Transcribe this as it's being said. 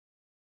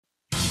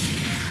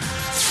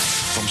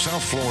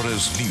South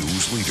Florida's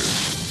news leader.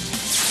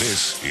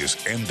 This is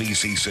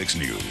NBC6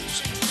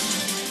 News.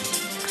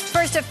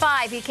 First at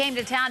 5, he came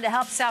to town to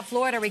help South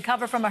Florida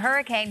recover from a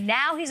hurricane.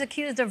 Now he's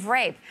accused of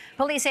rape.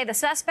 Police say the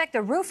suspect,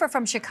 a roofer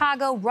from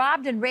Chicago,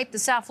 robbed and raped the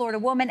South Florida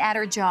woman at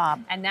her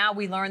job. And now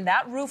we learn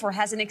that roofer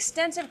has an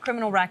extensive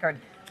criminal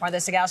record. Martha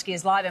Sagowski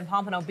is live in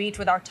Pompano Beach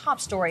with our top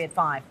story at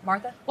 5.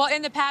 Martha? Well,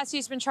 in the past,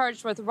 he's been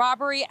charged with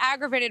robbery,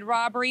 aggravated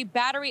robbery,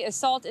 battery,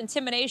 assault,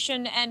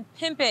 intimidation, and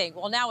pimping.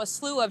 Well, now a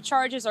slew of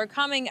charges are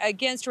coming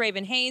against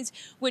Raven Haynes,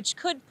 which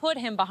could put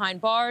him behind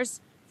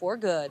bars for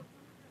good.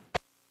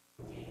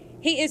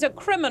 He is a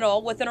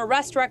criminal with an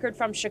arrest record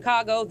from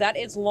Chicago that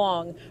is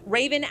long.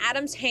 Raven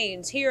Adams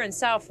Haynes here in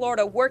South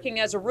Florida working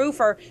as a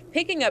roofer,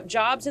 picking up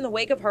jobs in the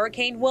wake of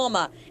Hurricane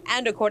Wilma,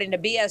 and according to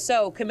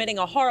BSO, committing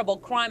a horrible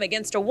crime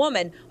against a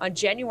woman on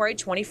January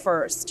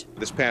 21st.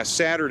 This past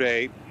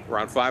Saturday,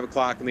 around 5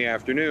 o'clock in the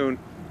afternoon,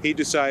 he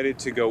decided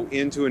to go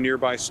into a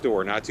nearby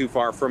store, not too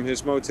far from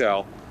his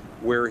motel,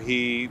 where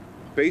he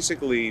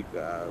basically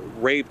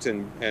raped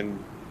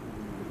and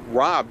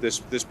robbed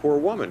this poor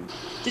woman.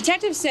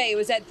 Detectives say it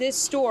was at this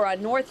store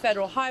on North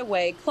Federal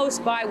Highway, close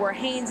by where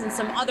Haynes and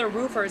some other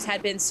roofers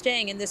had been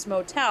staying in this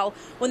motel,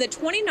 when the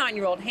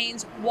 29-year-old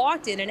Haynes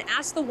walked in and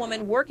asked the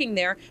woman working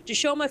there to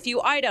show him a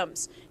few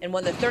items. And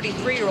when the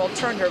 33-year-old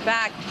turned her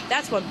back,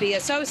 that's when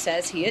BSO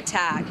says he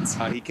attacked.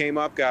 He came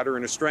up, got her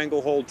in a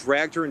stranglehold,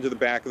 dragged her into the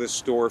back of the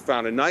store,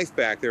 found a knife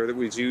back there that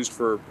was used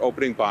for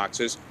opening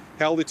boxes,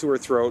 held it to her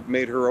throat,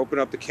 made her open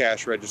up the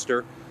cash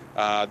register,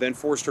 then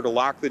forced her to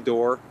lock the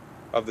door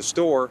of the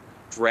store,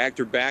 dragged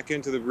her back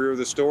into the rear of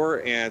the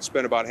store, and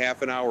spent about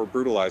half an hour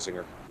brutalizing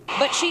her.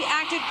 But she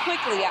acted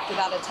quickly after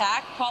that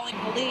attack, calling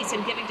police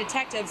and giving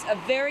detectives a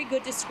very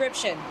good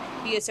description.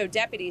 BSO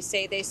deputies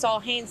say they saw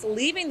Haynes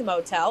leaving the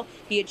motel.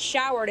 He had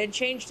showered and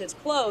changed his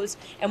clothes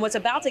and was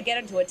about to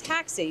get into a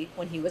taxi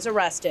when he was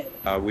arrested.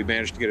 We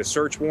managed to get a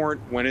search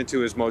warrant, went into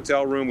his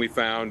motel room. We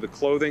found the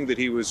clothing that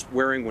he was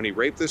wearing when he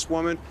raped this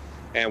woman,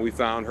 and we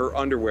found her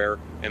underwear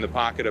in the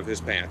pocket of his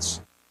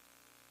pants.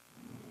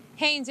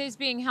 Haynes is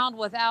being held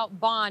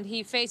without bond.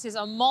 He faces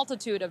a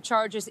multitude of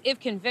charges. If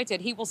convicted,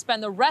 he will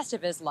spend the rest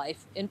of his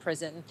life in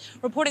prison.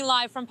 Reporting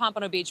live from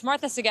Pompano Beach,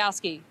 Martha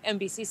Sagowski,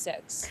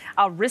 NBC6.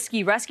 A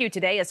risky rescue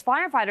today as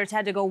firefighters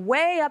had to go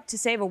way up to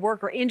save a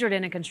worker injured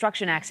in a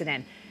construction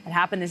accident. It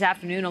happened this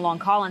afternoon along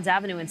Collins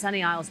Avenue in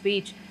Sunny Isles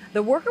Beach.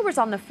 The worker was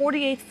on the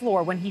 48th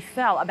floor when he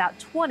fell about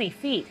 20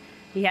 feet.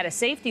 He had a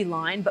safety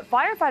line, but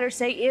firefighters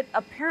say it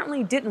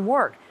apparently didn't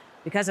work.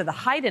 Because of the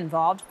height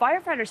involved,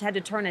 firefighters had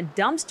to turn a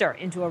dumpster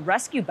into a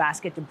rescue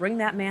basket to bring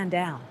that man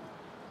down.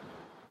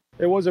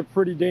 It was a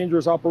pretty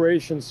dangerous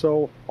operation,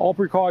 so all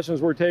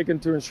precautions were taken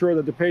to ensure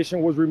that the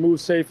patient was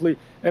removed safely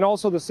and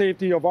also the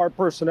safety of our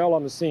personnel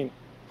on the scene.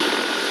 The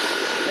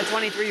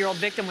 23-year-old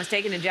victim was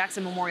taken to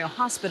Jackson Memorial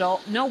Hospital.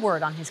 No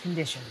word on his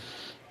condition.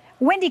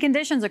 Windy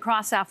conditions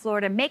across South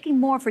Florida, making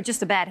more for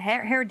just a bad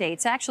hair day.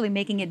 It's actually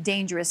making it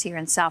dangerous here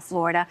in South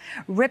Florida.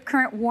 Rip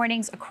current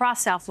warnings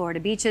across South Florida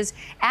beaches.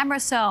 Amra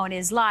Sohn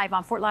is live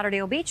on Fort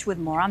Lauderdale Beach with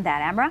more on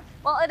that. Amra?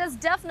 Well, it is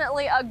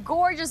definitely a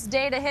gorgeous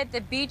day to hit the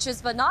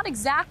beaches, but not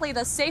exactly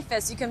the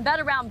safest. You can bet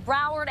around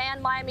Broward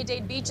and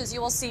Miami-Dade beaches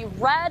you will see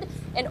red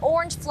and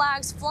orange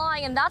flags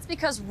flying, and that's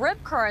because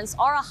rip currents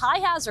are a high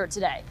hazard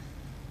today.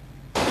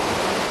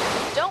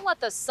 Don't let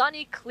the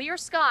sunny, clear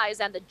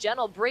skies and the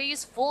gentle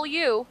breeze fool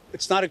you.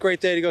 It's not a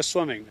great day to go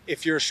swimming.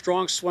 If you're a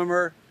strong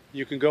swimmer,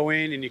 you can go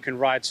in and you can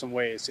ride some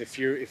waves. If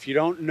you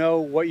don't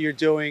know what you're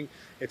doing,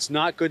 it's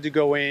not good to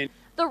go in.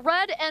 The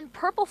red and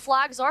purple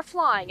flags are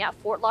flying at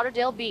Fort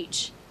Lauderdale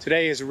Beach.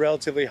 Today is a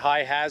relatively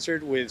high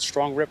hazard with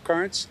strong rip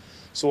currents,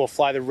 so we'll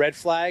fly the red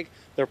flag.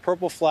 The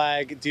purple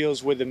flag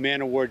deals with the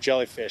man-o-war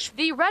jellyfish.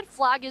 The red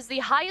flag is the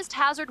highest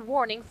hazard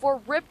warning for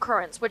rip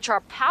currents, which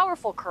are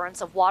powerful currents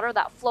of water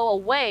that flow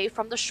away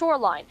from the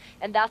shoreline.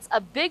 And that's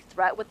a big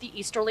threat with the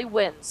easterly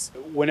winds.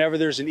 Whenever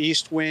there's an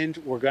east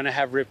wind, we're going to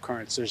have rip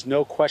currents. There's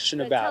no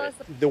question about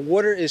it. The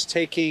water is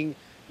taking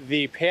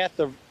the path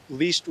of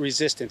least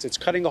resistance. It's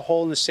cutting a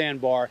hole in the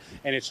sandbar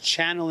and it's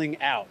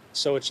channeling out.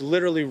 So it's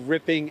literally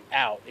ripping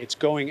out. It's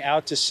going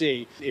out to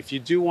sea. If you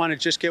do want to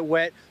just get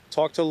wet,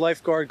 talk to a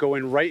lifeguard, go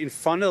in right in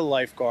front of the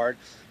lifeguard.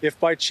 If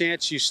by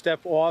chance you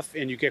step off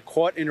and you get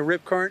caught in a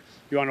rip current,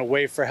 you want to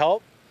wave for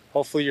help.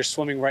 Hopefully you're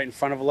swimming right in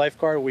front of a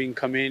lifeguard. We can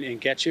come in and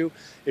get you.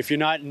 If you're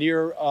not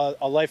near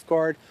a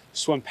lifeguard,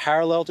 swim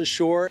parallel to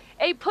shore.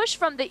 A push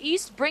from the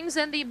east brings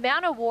in the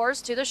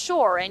man-o-wars to the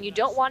shore, and you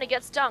don't want to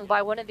get stung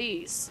by one of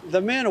these.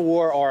 The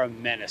man-o-war are a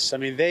menace. I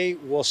mean, they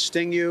will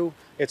sting you.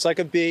 It's like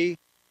a bee.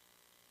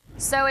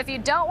 So if you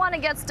don't want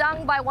to get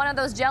stung by one of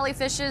those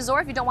jellyfishes,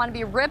 or if you don't want to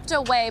be ripped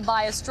away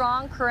by a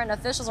strong current,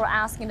 officials are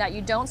asking that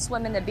you don't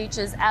swim in the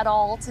beaches at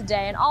all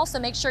today. And also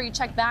make sure you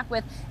check back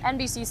with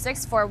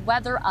NBC6 for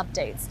weather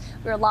updates.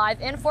 We're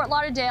live in Fort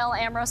Lauderdale.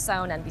 Amra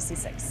Sohn,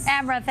 NBC6.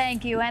 Amra,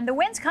 thank you. And the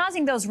winds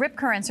causing those rip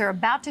currents are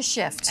about to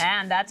shift.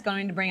 And that's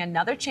going to bring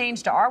another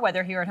change to our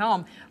weather here at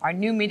home. Our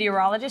new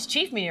meteorologist,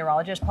 Chief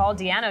Meteorologist Paul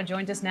Diano,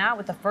 joins us now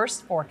with the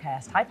first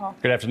forecast. Hi, Paul.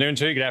 Good afternoon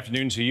to you. Good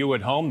afternoon to you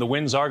at home. The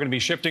winds are going to be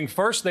shifting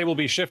first. They will will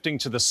be shifting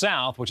to the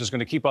south, which is going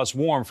to keep us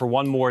warm for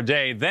one more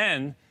day.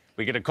 Then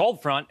we get a cold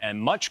front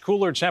and much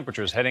cooler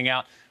temperatures heading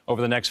out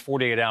over the next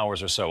 48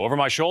 hours or so. Over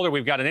my shoulder,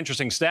 we've got an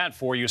interesting stat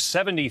for you.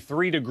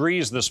 73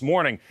 degrees this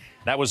morning.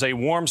 That was a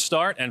warm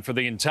start. And for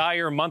the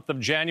entire month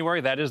of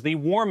January, that is the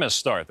warmest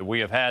start that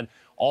we have had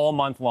all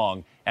month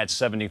long at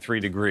 73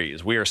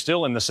 degrees. We are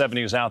still in the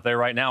 70s out there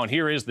right now. And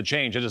here is the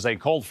change. It is a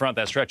cold front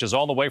that stretches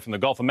all the way from the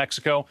Gulf of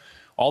Mexico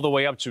all the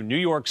way up to New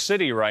York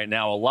City right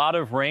now. A lot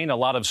of rain, a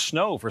lot of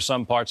snow for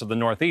some parts of the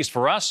Northeast.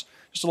 For us,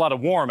 just a lot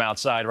of warm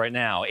outside right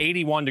now.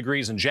 81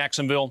 degrees in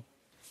Jacksonville,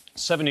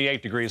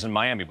 78 degrees in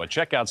Miami. But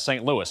check out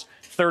St. Louis,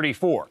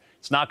 34.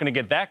 It's not going to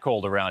get that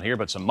cold around here,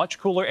 but some much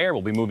cooler air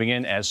will be moving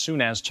in as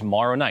soon as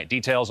tomorrow night.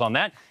 Details on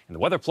that and the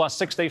Weather Plus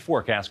 6-day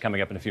forecast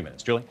coming up in a few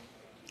minutes. Julie?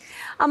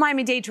 A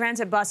Miami-Dade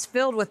transit bus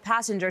filled with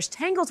passengers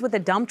tangles with a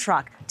dump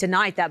truck.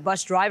 Tonight, that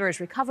bus driver is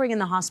recovering in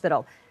the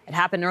hospital. It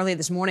happened early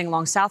this morning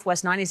along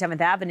Southwest 97th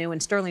Avenue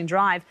and Sterling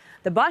Drive.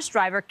 The bus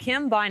driver,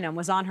 Kim Bynum,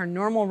 was on her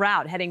normal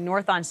route heading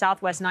north on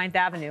Southwest 9th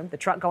Avenue, the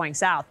truck going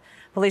south.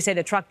 Police say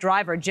the truck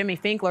driver, Jimmy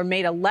Finkler,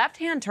 made a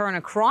left-hand turn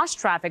across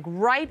traffic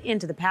right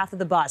into the path of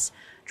the bus.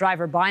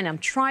 Driver Bynum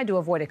tried to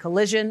avoid a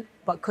collision,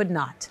 but could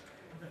not.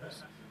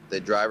 The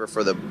driver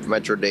for the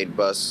Metro-Dade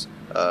bus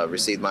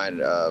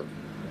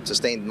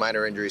sustained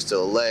minor injuries to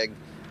the leg,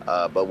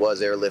 but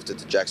was airlifted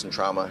to Jackson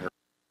Trauma.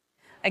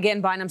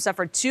 Again, Bynum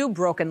suffered 2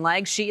 broken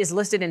legs. She is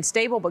listed in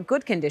stable but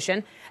good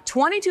condition.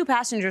 22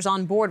 passengers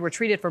on board were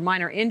treated for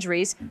minor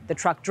injuries. The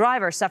truck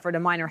driver suffered a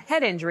minor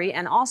head injury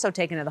and also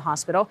taken to the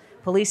hospital.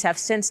 Police have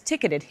since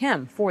ticketed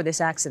him for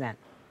this accident.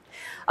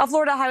 A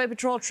Florida Highway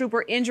Patrol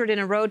trooper injured in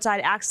a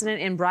roadside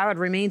accident in Broward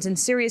remains in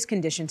serious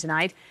condition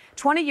tonight.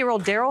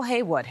 20-year-old Daryl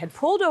Haywood had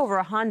pulled over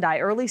a Hyundai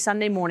early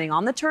Sunday morning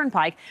on the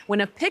turnpike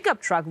when a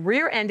pickup truck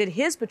rear-ended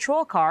his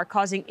patrol car,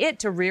 causing it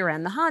to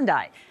rear-end the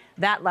Hyundai.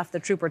 That left the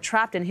trooper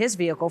trapped in his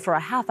vehicle for a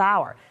half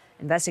hour.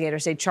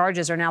 Investigators say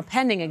charges are now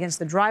pending against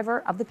the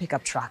driver of the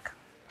pickup truck.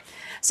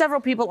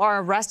 Several people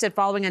are arrested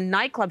following a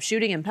nightclub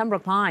shooting in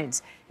Pembroke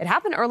Pines. It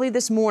happened early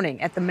this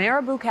morning at the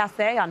Marabou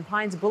Cafe on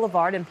Pines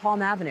Boulevard and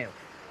Palm Avenue.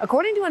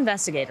 According to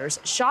investigators,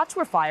 shots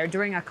were fired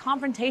during a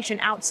confrontation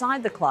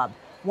outside the club.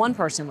 One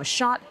person was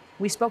shot.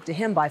 We spoke to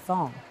him by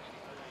phone.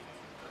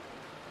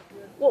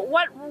 Well,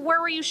 where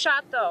were you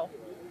shot, though?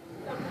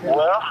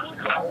 Well,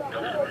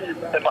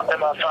 in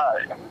my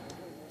thigh.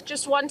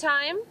 Just one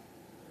time?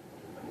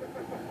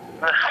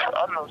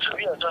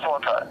 Just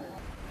one time.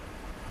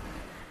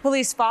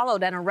 Police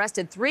followed and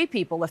arrested 3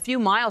 people a few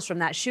miles from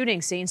that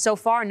shooting scene. So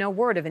far, no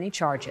word of any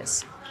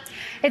charges.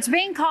 It's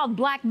being called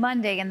Black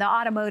Monday in the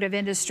automotive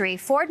industry.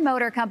 Ford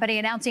Motor Company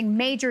announcing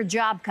major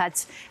job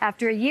cuts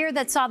after a year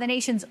that saw the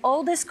nation's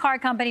oldest car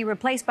company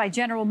replaced by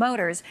General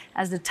Motors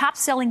as the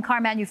top-selling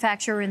car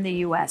manufacturer in the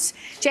U.S.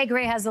 Jay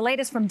Gray has the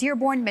latest from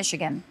Dearborn,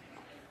 Michigan.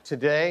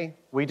 Today,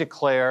 we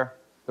declare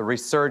the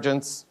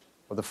resurgence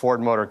of the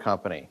Ford Motor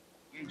Company.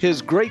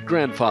 His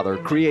great-grandfather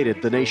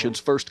created the nation's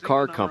first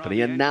car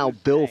company, and now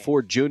Bill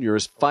Ford Jr.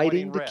 is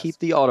fighting to keep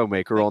the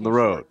automaker on the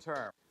road.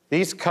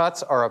 These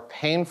cuts are a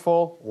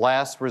painful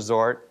last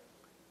resort,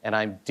 and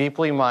I'm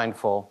deeply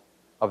mindful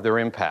of their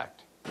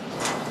impact.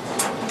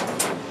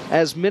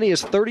 As many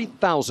as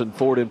 30,000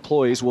 Ford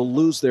employees will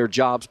lose their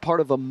jobs, part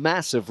of a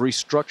massive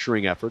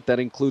restructuring effort that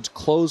includes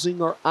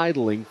closing or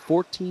idling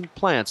 14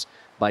 plants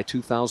by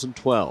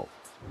 2012.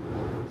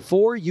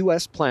 4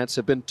 U.S. plants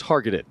have been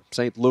targeted: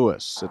 St.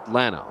 Louis,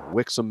 Atlanta,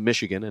 Wixom,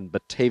 Michigan, and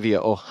Batavia,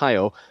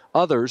 Ohio.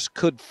 Others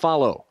could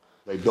follow.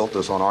 They built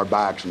this on our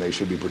backs, and they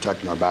should be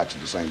protecting our backs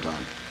at the same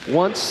time.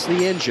 Once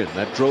the engine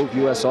that drove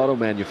U.S. auto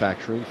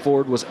manufacturing,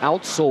 Ford was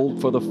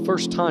outsold for the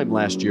first time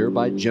last year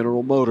by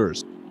General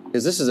Motors.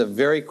 This is a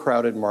very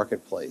crowded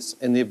marketplace,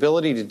 and the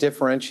ability to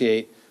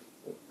differentiate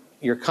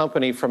your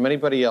company from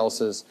anybody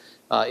else's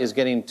is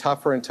getting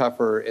tougher and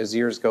tougher as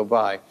years go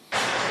by.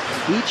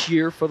 Each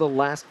year for the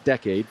last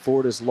decade,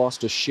 Ford has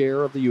lost a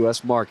share of the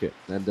U.S. market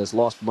and has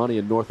lost money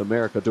in North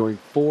America during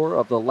 4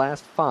 of the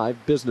last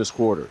 5 business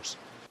quarters.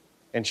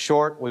 In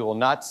short, we will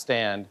not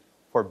stand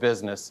for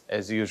business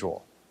as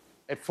usual.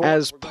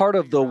 As part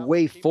of the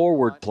Way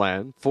Forward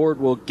plan, Ford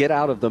will get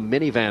out of the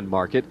minivan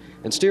market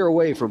and steer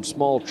away from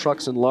small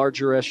trucks and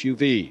larger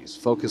SUVs,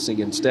 focusing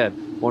instead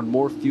on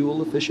more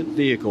fuel-efficient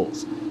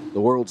vehicles.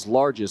 The world's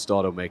largest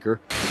automaker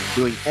is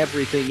doing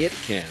everything it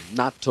can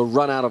not to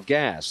run out of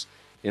gas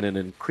in an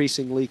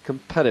increasingly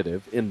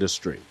competitive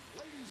industry.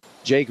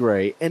 Jay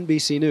Gray,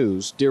 NBC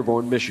News,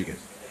 Dearborn, Michigan.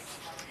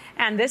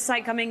 And this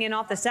sight coming in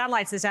off the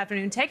satellites this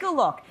afternoon. Take a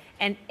look.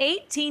 An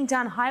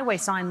 18-ton highway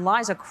sign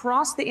lies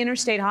across the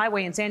interstate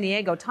highway in San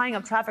Diego, tying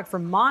up traffic for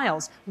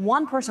miles.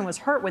 One person was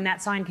hurt when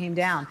that sign came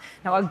down.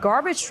 Now, a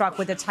garbage truck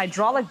with its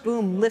hydraulic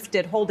boom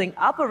lifted, holding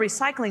up a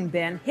recycling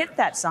bin, hit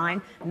that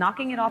sign,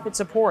 knocking it off its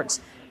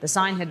supports. The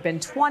sign had been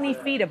 20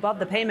 feet above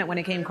the pavement when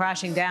it came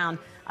crashing down.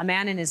 A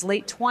man in his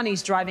late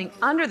 20s driving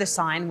under the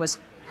sign was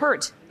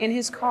hurt in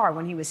his car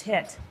when he was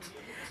hit.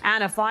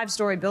 And a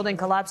 5-story building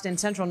collapsed in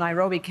central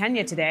Nairobi,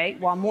 Kenya today,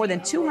 while more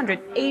than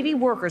 280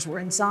 workers were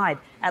inside.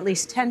 At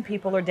least 10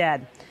 people are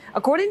dead.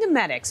 According to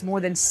medics,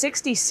 more than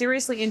 60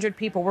 seriously injured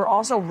people were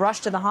also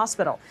rushed to the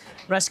hospital.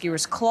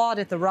 Rescuers clawed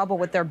at the rubble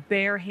with their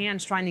bare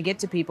hands trying to get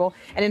to people.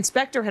 An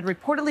inspector had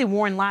reportedly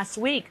warned last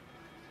week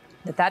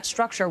that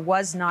structure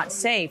was not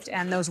safe,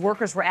 and those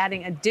workers were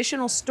adding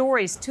additional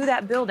stories to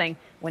that building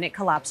when it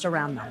collapsed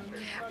around them.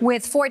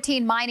 With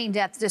 14 mining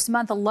deaths this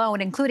month alone,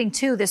 including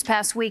 2 this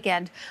past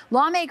weekend,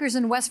 lawmakers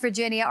in West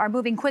Virginia are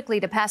moving quickly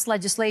to pass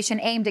legislation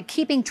aimed at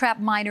keeping trapped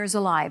miners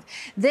alive.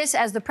 This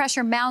as the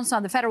pressure mounts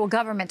on the federal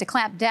government to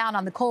clamp down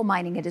on the coal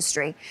mining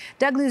industry.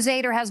 Doug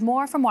Luzader has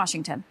more from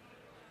Washington.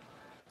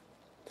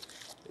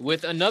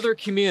 With another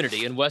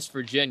community in West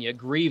Virginia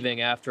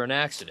grieving after an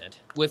accident,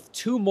 with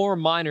 2 more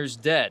miners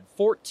dead,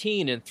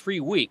 14 in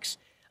 3 weeks,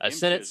 a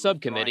Senate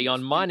subcommittee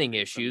on mining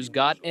issues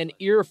got an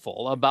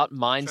earful about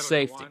mine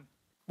safety.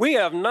 We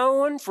have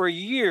known for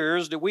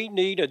years that we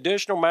need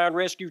additional mine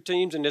rescue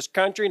teams in this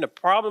country, and the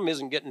problem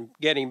isn't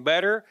getting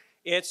better,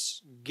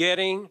 it's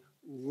getting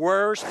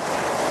worse.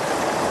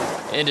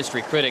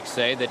 Industry critics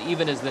say that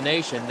even as the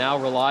nation now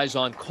relies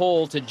on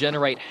coal to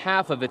generate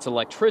half of its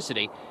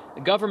electricity,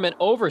 government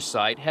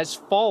oversight has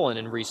fallen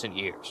in recent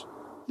years.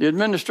 The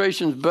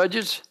administration's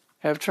budgets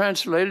have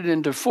translated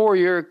into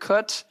 4-year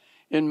cuts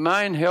in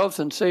mine health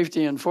and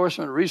safety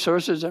enforcement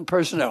resources and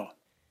personnel.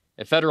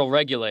 The federal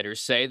regulators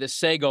say the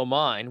Sago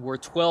mine, where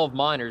 12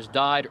 miners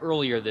died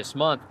earlier this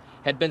month,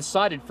 had been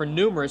cited for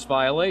numerous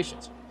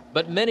violations,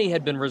 but many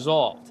had been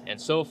resolved, and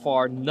so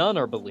far none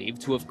are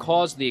believed to have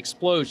caused the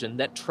explosion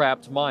that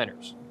trapped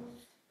miners.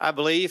 I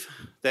believe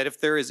that if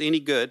there is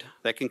any good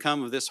that can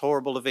come of this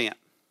horrible event,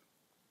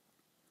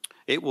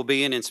 it will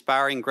be in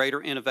inspiring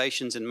greater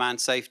innovations in mine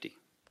safety.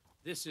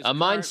 A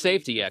mine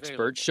safety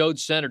expert showed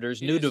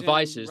senators new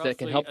devices that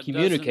can help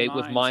communicate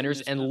with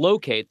miners and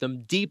locate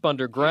them deep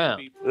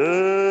underground.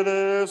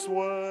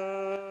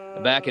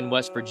 Back in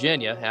West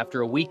Virginia,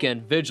 after a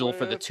weekend vigil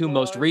for the 2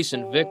 most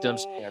recent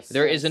victims,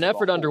 there is an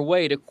effort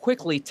underway to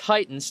quickly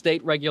tighten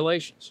state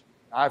regulations.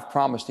 I've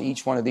promised to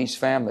each one of these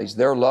families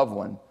their loved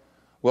one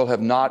will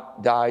have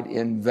not died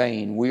in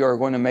vain. We are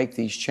going to make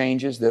these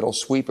changes that'll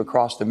sweep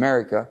across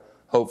America,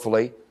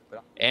 hopefully.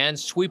 And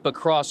sweep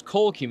across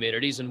coal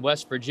communities in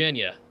West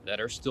Virginia that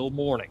are still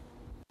mourning.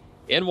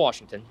 In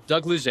Washington,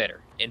 Doug Luzader,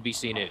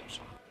 NBC News.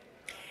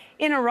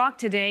 In Iraq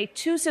today,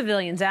 2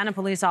 civilians and a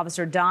police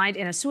officer died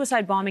in a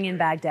suicide bombing in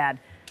Baghdad.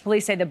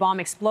 Police say the bomb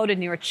exploded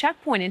near a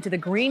checkpoint into the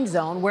green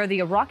zone where the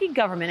Iraqi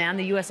government and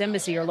the U.S.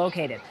 Embassy are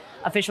located.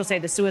 Officials say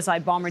the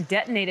suicide bomber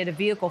detonated a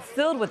vehicle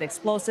filled with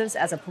explosives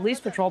as a police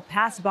patrol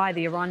passed by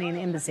the Iranian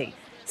embassy.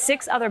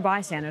 6 other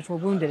bystanders were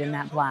wounded in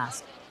that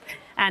blast.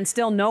 And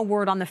still no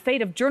word on the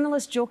fate of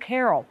journalist Jill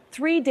Carroll,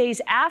 3 days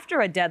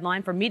after a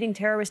deadline for meeting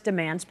terrorist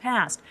demands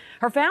passed.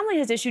 Her family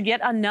has issued yet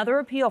another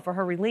appeal for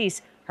her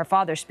release. Her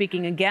father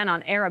speaking again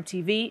on Arab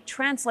TV,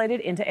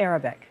 translated into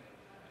Arabic.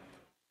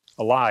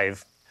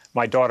 Alive,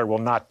 my daughter will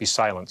not be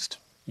silenced.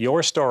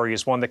 Your story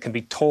is one that can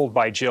be told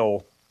by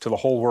Jill to the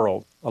whole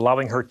world.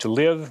 Allowing her to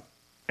live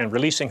and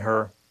releasing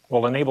her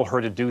will enable her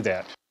to do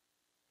that.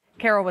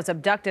 Carol was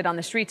abducted on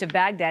the streets of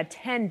Baghdad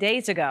 10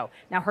 days ago.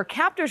 Now her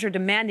captors are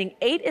demanding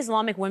 8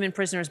 Islamic women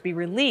prisoners be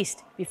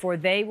released before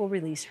they will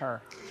release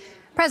her.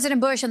 President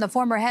Bush and the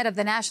former head of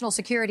the National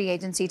Security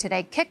Agency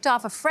today kicked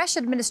off a fresh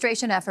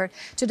administration effort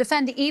to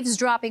defend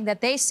eavesdropping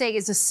that they say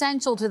is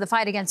essential to the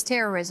fight against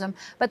terrorism,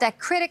 but that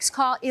critics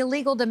call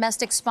illegal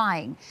domestic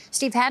spying.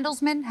 Steve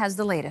Handelsman has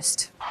the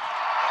latest.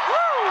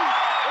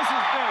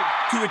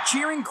 To a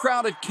cheering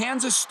crowd at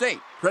Kansas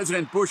State,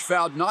 President Bush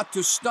vowed not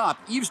to stop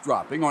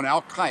eavesdropping on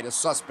al-Qaeda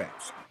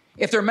suspects.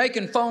 If they're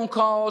making phone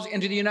calls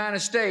into the United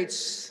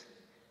States,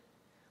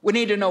 we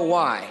need to know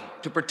why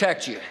to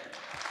protect you.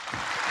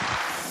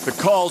 The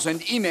calls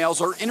and emails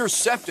are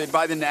intercepted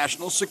by the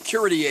National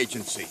Security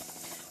Agency.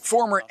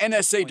 Former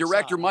NSA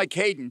Director Mike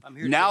Hayden,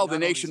 now the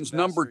nation's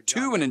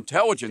 #2 in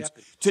intelligence,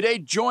 today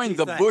joined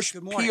the Bush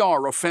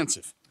PR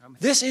offensive.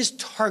 This is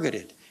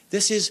targeted.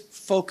 This is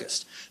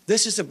focused.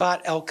 This is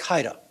about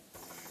al-Qaeda.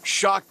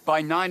 Shocked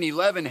by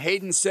 9/11,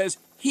 Hayden says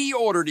he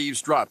ordered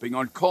eavesdropping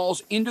on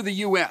calls into the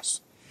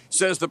U.S.,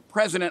 says the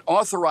president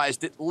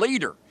authorized it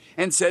later,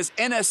 and says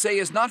NSA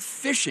is not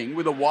fishing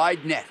with a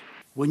wide net.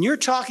 When you're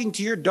talking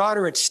to your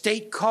daughter at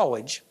State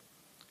College,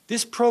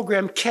 this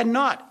program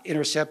cannot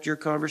intercept your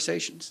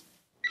conversations.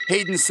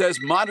 Hayden says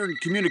modern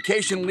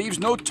communication leaves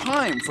no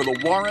time for the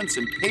warrants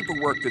and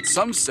paperwork that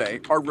some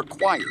say are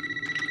required.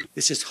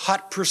 This is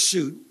hot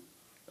pursuit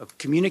of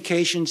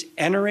communications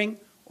entering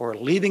or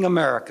leaving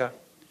America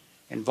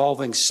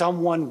involving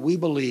someone we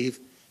believe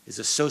is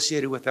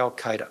associated with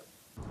al-Qaeda.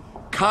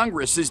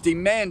 Congress is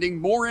demanding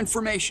more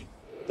information.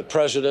 The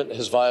president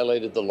has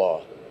violated the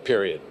law,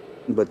 period.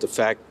 But the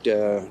fact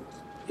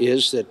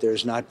is that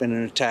there's not been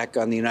an attack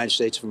on the United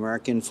States of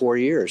America in 4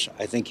 years.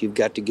 I think you've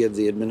got to give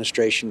the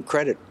administration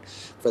credit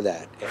for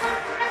that.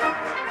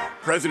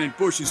 President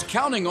Bush is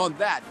counting on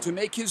that to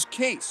make his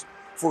case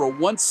for a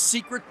once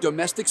secret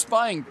domestic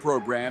spying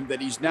program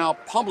that he's now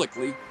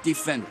publicly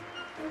defending.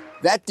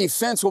 That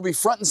defense will be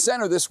front and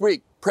center this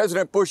week.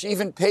 President Bush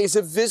even pays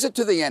a visit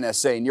to the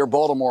NSA near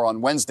Baltimore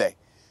on Wednesday.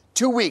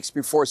 2 weeks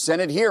before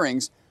Senate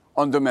hearings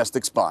on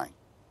domestic spying.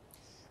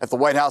 At the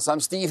White House, I'm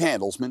Steve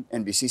Handelsman,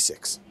 NBC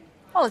 6.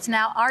 Well, it's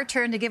now our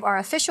turn to give our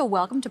official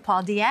welcome to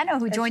Paul Diano,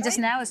 who joins us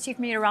now as Chief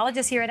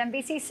Meteorologist here at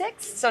NBC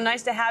 6. So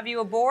nice to have you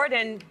aboard,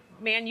 and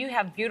man, you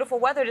have beautiful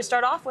weather to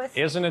start off with.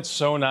 Isn't it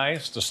so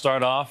nice to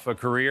start off a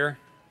career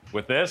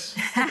with this?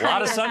 A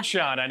lot of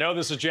sunshine. I know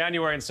this is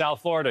January in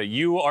South Florida.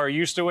 You are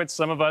used to it.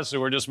 Some of us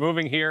who are just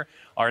moving here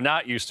are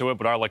not used to it,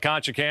 but our La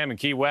Concha Cam and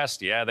Key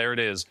West, yeah, there it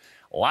is.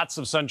 Lots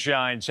of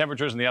sunshine,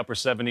 temperatures in the upper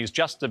 70s,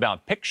 just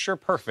about picture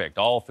perfect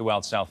all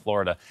throughout South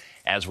Florida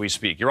as we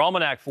speak. Your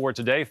almanac for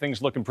today, things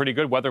looking pretty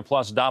good. Weather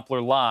Plus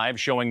Doppler Live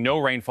showing no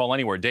rainfall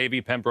anywhere. Davie,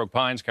 Pembroke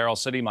Pines, Carroll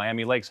City,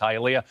 Miami Lakes,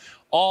 Hialeah,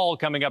 all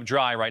coming up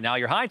dry right now.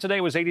 Your high today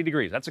was 80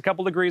 degrees. That's a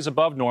couple degrees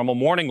above normal.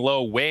 Morning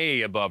low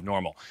way above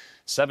normal.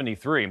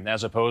 73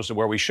 as opposed to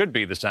where we should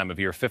be this time of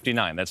year,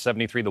 59. That's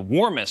 73, the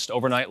warmest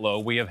overnight low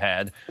we have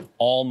had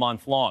all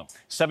month long.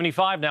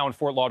 75 now in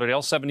Fort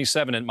Lauderdale,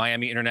 77 at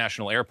Miami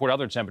International Airport.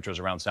 Other temperatures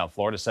around South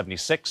Florida,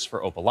 76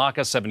 for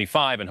Opelika,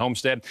 75 in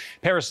Homestead.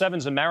 Pair of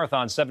sevens in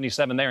Marathon,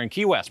 77 there in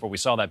Key West, where we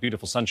saw that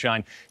beautiful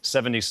sunshine,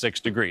 76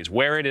 degrees.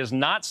 Where it is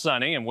not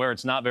sunny and where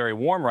it's not very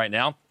warm right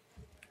now,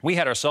 we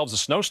had ourselves a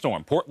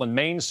snowstorm. Portland,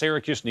 Maine,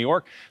 Syracuse, New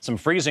York, some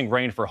freezing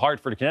rain for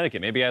Hartford,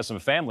 Connecticut. Maybe I have some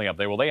family up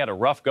there. Well, they had a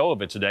rough go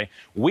of it today.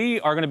 We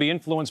are going to be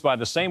influenced by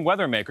the same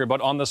weather maker, but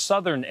on the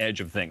southern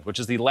edge of things, which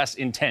is the less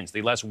intense,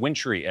 the less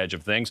wintry edge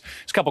of things.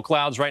 There's a couple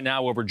clouds right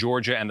now over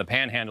Georgia and the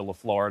panhandle of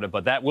Florida,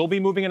 but that will be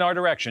moving in our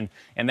direction,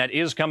 and that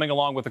is coming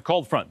along with a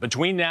cold front.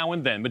 Between now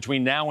and then,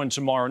 between now and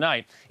tomorrow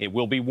night, it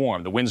will be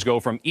warm. The winds go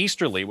from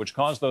easterly, which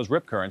cause those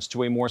rip currents,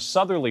 to a more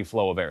southerly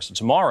flow of air. So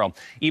tomorrow,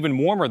 even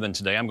warmer than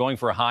today. I'm going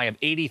for a high of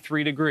 83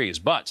 degrees.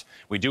 But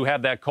we do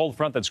have that cold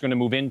front that's going to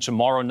move in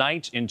tomorrow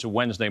night into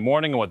Wednesday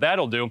morning. And what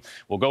that'll do,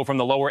 we'll go from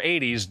the lower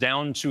 80s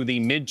down to the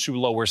mid to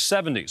lower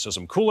 70s. So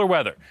some cooler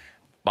weather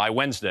by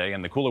Wednesday,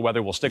 and the cooler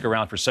weather will stick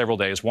around for several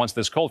days once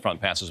this cold front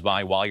passes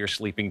by while you're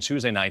sleeping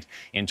Tuesday night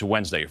into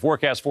Wednesday. Your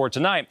forecast for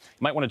tonight, you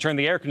might want to turn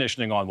the air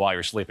conditioning on while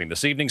you're sleeping.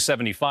 This evening,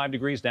 75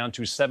 degrees down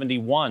to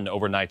 71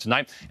 overnight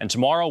tonight. And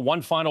tomorrow,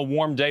 one final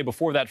warm day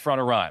before that front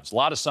arrives. A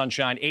lot of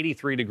sunshine,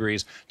 83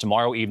 degrees.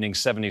 Tomorrow evening,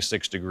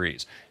 76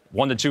 degrees.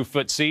 1 to 2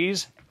 foot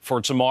seas for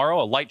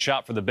tomorrow, a light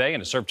chop for the bay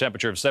and a surf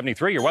temperature of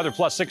 73. Your Weather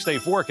Plus 6-day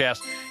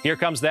forecast. Here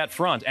comes that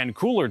front and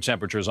cooler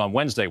temperatures on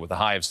Wednesday with a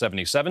high of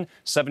 77,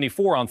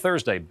 74 on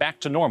Thursday, back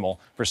to normal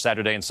for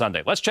Saturday and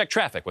Sunday. Let's check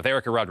traffic with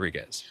Erica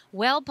Rodriguez.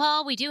 Well,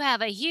 Paul, we do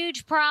have a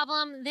huge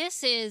problem.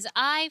 This is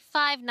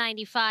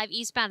I-595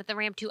 eastbound at the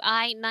ramp to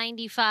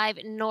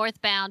I-95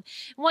 northbound.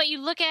 What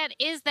you look at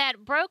is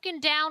that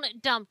broken down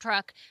dump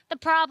truck. The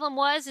problem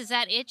is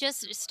that it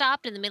just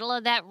stopped in the middle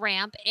of that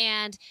ramp,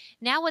 and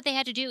now what they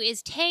had to do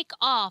is take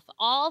off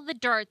all the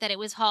dirt that it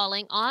was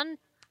hauling on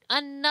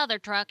another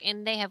truck,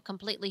 and they have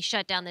completely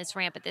shut down this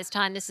ramp at this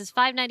time. This is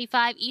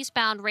 595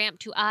 eastbound ramp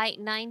to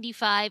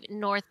I-95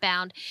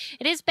 northbound.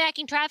 It is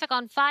backing traffic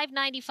on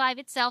 595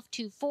 itself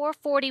to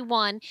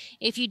 441.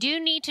 If you do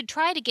need to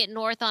try to get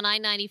north on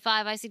I-95,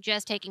 I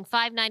suggest taking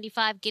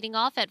 595, getting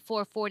off at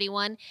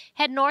 441,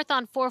 head north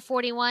on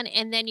 441,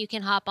 and then you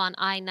can hop on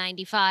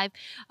I-95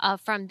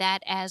 from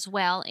that as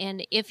well.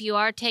 And if you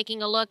are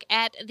taking a look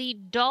at the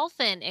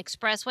Dolphin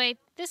Expressway,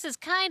 this is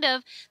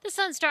the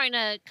sun's starting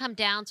to come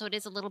down, so it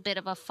is a little bit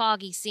of a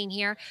foggy scene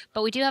here,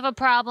 but we do have a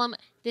problem.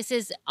 This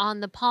is on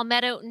the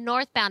Palmetto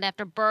northbound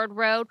after Bird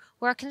Road,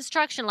 where a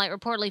construction light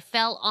reportedly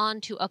fell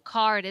onto a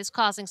car. It is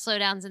causing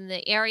slowdowns in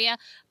the area,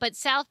 but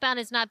southbound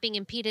is not being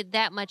impeded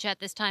that much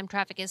at this time.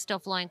 Traffic is still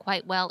flowing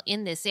quite well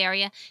in this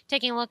area.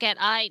 Taking a look at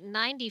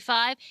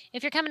I-95,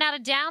 if you're coming out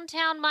of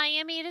downtown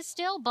Miami, it is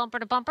still bumper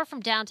to bumper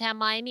from downtown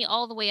Miami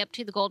all the way up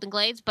to the Golden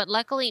Glades, but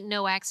luckily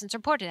no accidents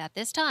reported at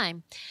this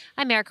time.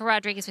 I'm Erica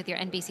Rodriguez with your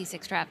NBC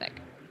 6 traffic.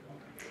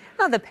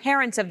 Now, the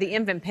parents of the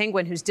infant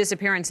penguin whose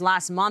disappearance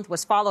last month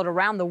was followed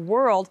around the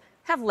world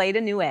have laid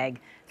a new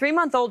egg.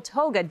 3-month-old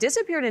Toga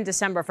disappeared in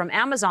December from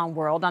Amazon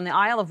World on the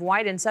Isle of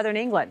Wight in southern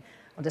England.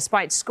 Well,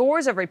 despite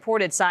scores of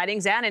reported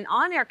sightings and an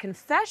on-air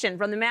confession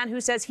from the man who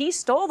says he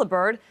stole the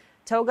bird,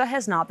 Toga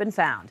has not been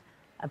found.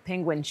 A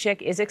penguin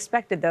chick is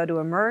expected, though, to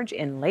emerge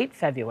in late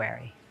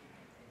February.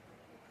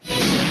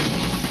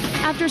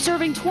 After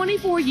serving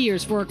 24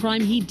 years for a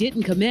crime he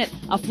didn't commit,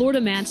 a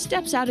Florida man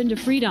steps out into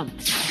freedom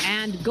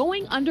and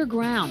going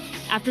underground.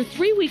 After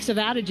 3 weeks of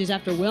outages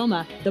after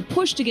Wilma, the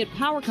push to get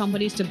power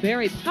companies to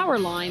bury power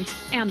lines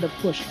and the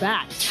push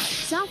back.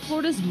 South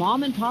Florida's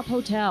mom and pop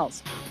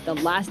hotels, the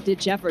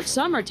last-ditch effort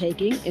some are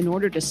taking in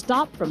order to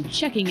stop from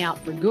checking out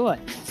for good.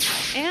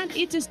 And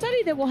it's a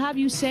study that will have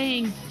you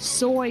saying,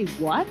 soy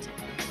what?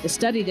 The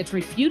study that's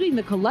refuting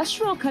the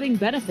cholesterol-cutting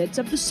benefits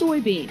of the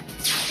soybean.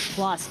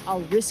 Plus, a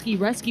risky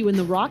rescue in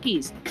the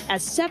Rockies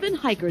as 7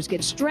 hikers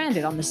get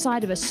stranded on the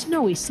side of a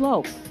snowy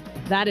slope.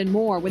 That and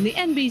more when the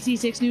NBC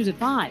 6 News at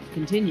 5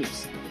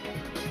 continues.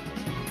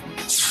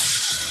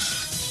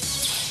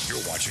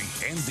 You're watching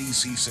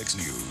NBC 6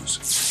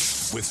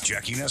 News with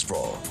Jackie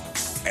Nesbro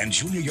and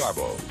Julia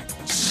Yarbo.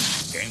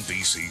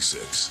 NBC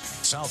 6,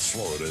 South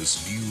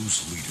Florida's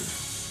news leader.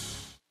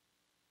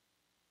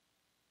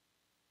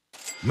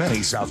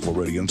 Many South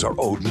Floridians are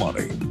owed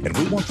money, and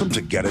we want them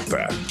to get it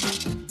back.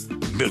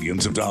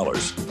 Millions of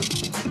dollars.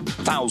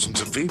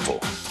 Thousands of people.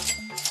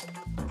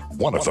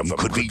 One of them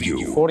could be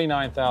you.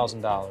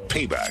 $49,000.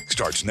 Payback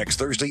starts next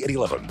Thursday at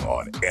 11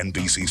 on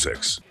NBC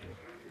 6.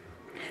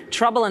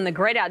 Trouble in the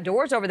great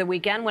outdoors over the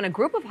weekend when a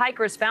group of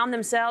hikers found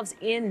themselves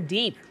in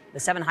deep. The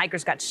 7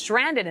 hikers got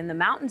stranded in the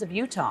mountains of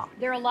Utah.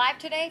 They're alive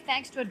today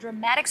thanks to a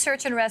dramatic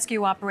search and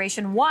rescue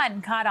operation,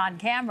 one caught on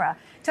camera.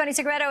 Tony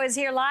Segredo is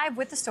here live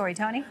with the story.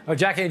 Tony? Oh,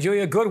 Jackie and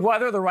Julia, good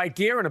weather, the right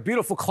gear, and a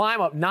beautiful climb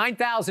up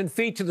 9,000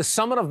 feet to the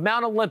summit of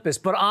Mount Olympus.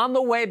 But on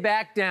the way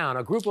back down,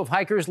 a group of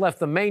hikers left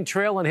the main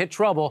trail and hit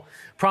trouble,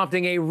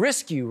 prompting a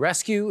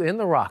rescue in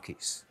the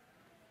Rockies.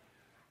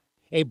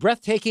 A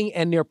breathtaking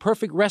and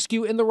near-perfect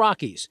rescue in the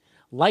Rockies.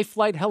 Life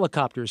Flight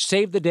helicopters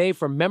saved the day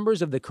for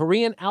members of the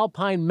Korean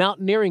Alpine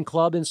Mountaineering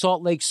Club in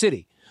Salt Lake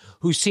City,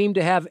 who seemed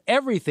to have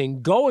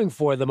everything going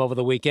for them over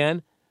the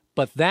weekend,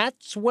 but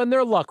that's when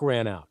their luck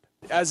ran out.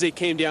 As they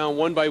came down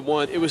one by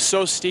one, it was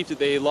so steep that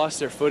they lost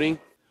their footing.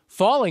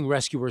 Falling,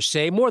 rescuers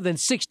say, more than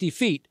 60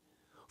 feet.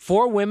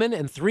 4 women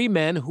and 3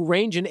 men who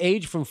range in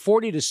age from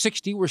 40 to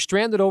 60 were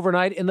stranded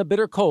overnight in the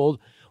bitter cold,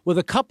 with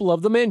a couple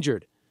of them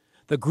injured.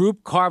 The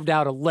group carved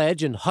out a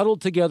ledge and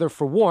huddled together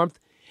for warmth,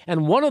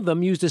 and one of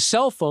them used a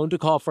cell phone to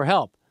call for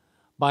help.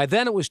 By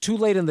then, it was too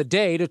late in the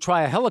day to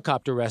try a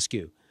helicopter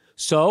rescue.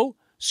 So,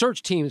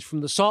 search teams from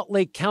the Salt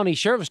Lake County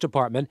Sheriff's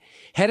Department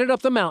headed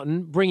up the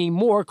mountain, bringing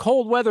more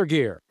cold weather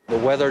gear. The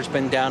weather's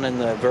been down in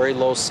the very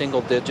low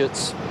single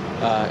digits.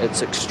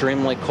 It's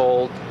extremely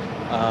cold.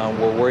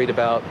 We're worried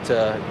about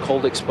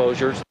cold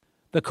exposures.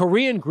 The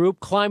Korean group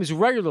climbs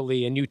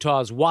regularly in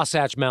Utah's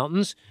Wasatch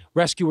Mountains.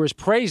 Rescuers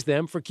praise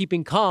them for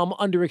keeping calm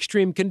under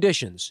extreme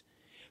conditions.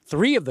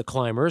 3 of the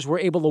climbers were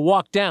able to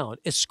walk down,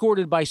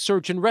 escorted by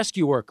search and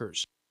rescue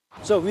workers.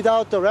 So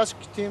without the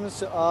rescue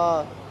team's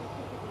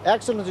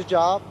excellent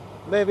job,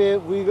 maybe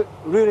we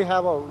really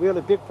have a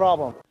really big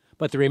problem.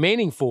 But the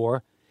remaining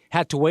 4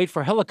 had to wait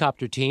for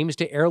helicopter teams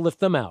to airlift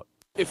them out.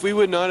 If we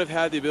would not have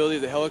had the ability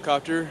of the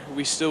helicopter,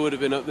 we still would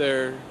have been up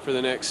there for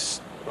the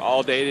next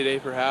all day today,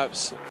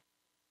 perhaps.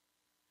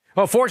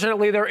 Well,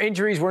 fortunately, their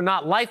injuries were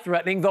not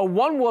life-threatening, though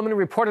one woman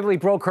reportedly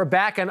broke her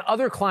back and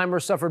other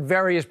climbers suffered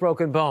various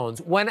broken bones.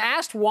 When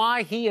asked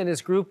why he and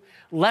his group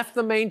left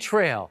the main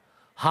trail,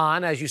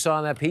 Han, as you saw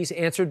in that piece,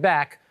 answered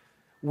back,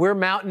 "We're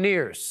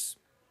mountaineers.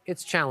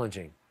 It's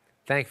challenging."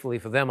 Thankfully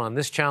for them on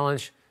this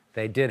challenge,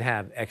 they did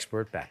have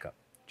expert backup.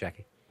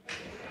 Jackie?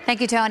 Thank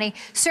you, Tony.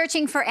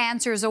 Searching for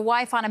answers, a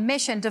wife on a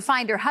mission to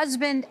find her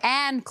husband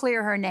and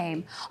clear her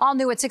name. All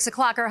new at 6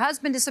 o'clock, her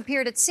husband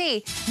disappeared at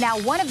sea. Now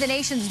one of the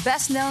nation's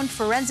best-known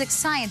forensic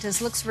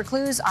scientists looks for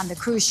clues on the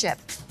cruise ship.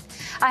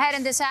 Ahead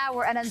in this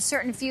hour, an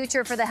uncertain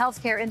future for the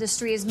healthcare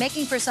industry is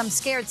making for some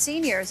scared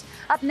seniors.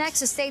 Up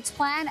next, a state's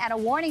plan and a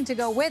warning to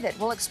go with it.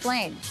 We'll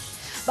explain.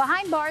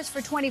 Behind bars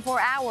for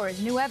 24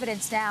 hours, new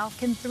evidence now.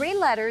 Can 3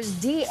 letters,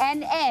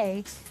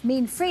 DNA,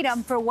 mean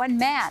freedom for one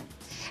man?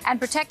 And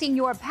protecting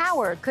your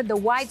power, could the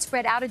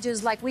widespread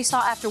outages like we saw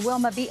after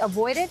Wilma be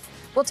avoided?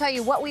 We'll tell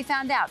you what we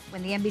found out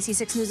when the NBC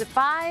 6 News at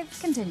 5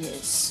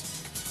 continues.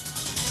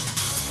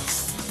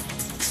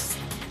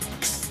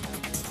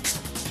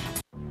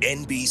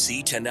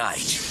 NBC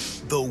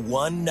Tonight, the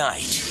one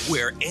night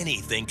where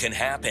anything can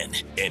happen,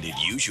 and it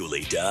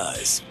usually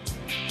does.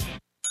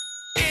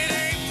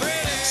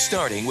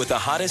 Starting with the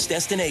hottest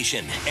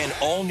destination, an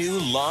all-new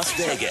Las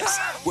Vegas,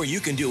 where you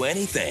can do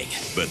anything,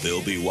 but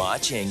they'll be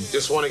watching.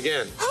 Just one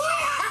again.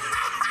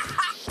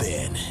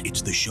 Then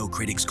it's the show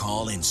critics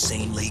call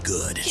insanely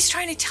good. He's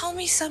trying to tell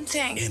me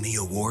something. Emmy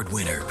Award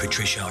winner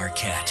Patricia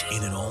Arquette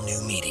in an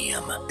all-new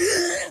medium.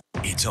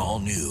 It's all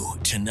new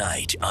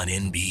tonight on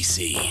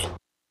NBC.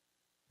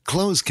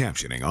 Closed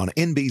captioning on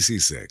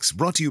NBC6,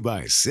 brought to you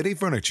by City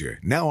Furniture,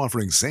 now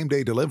offering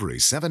same-day delivery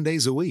 7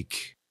 days a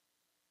week.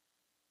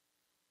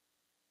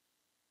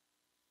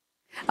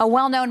 A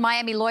well-known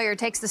Miami lawyer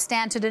takes the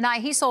stand to deny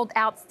he sold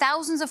out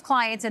thousands of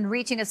clients in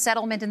reaching a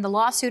settlement in the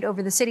lawsuit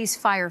over the city's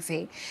fire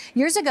fee.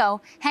 Years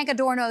ago, Hank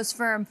Adorno's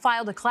firm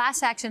filed a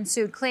class action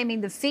suit claiming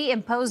the fee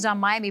imposed on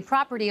Miami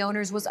property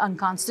owners was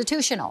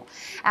unconstitutional.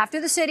 After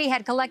the city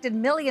had collected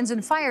millions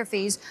in fire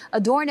fees,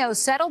 Adorno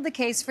settled the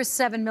case for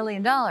 $7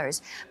 million.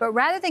 But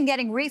rather than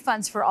getting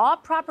refunds for all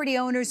property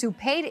owners who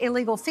paid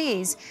illegal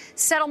fees,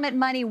 settlement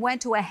money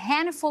went to a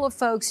handful of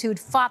folks who'd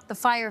fought the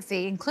fire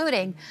fee,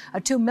 including a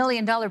 $2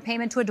 million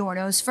payment to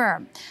Adorno's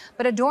firm.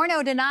 But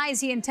Adorno denies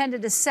he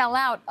intended to sell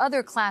out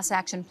other class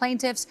action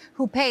plaintiffs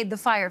who paid the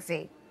fire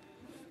fee.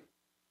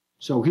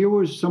 So here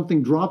was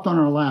something dropped on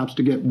our laps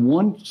to get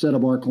one set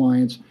of our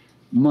clients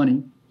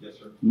money, yes,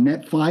 sir.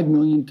 Net $5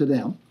 million to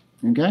them,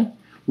 okay?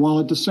 While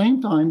at the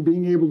same time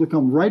being able to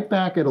come right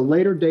back at a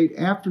later date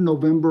after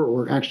November,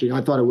 or actually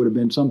I thought it would have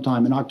been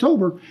sometime in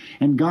October,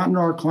 and gotten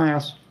our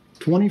class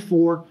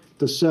 24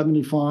 to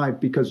 75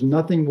 because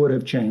nothing would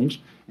have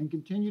changed and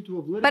continue to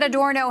have litigated. But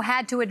Adorno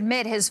had to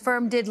admit his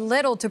firm did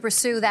little to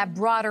pursue that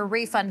broader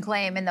refund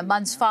claim in the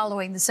months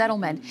following the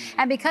settlement.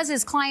 And because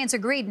his clients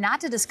agreed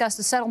not to discuss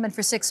the settlement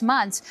for 6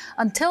 months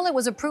until it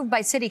was approved by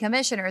city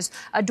commissioners,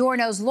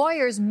 Adorno's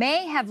lawyers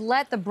may have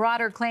let the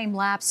broader claim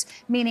lapse,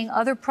 meaning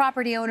other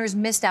property owners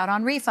missed out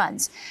on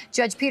refunds.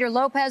 Judge Peter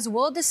Lopez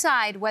will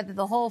decide whether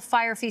the whole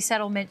fire fee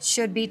settlement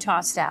should be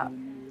tossed out.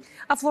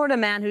 A Florida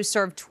man who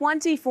served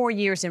 24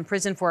 years in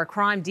prison for a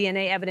crime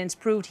DNA evidence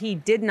proved he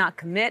did not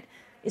commit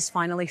is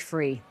finally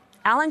free.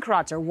 Alan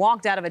Kreutzer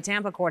walked out of a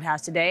Tampa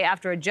courthouse today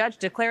after a judge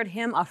declared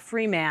him a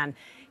free man.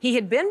 He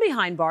had been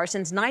behind bars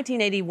since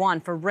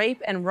 1981 for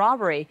rape and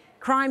robbery,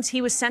 crimes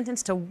he was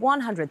sentenced to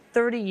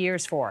 130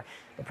 years for.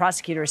 The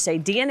prosecutors say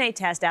DNA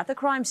tests at the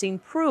crime scene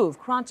prove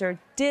Kreutzer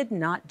did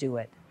not do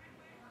it.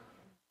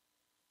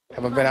 I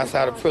haven't been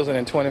outside of prison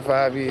in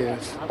 25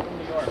 years.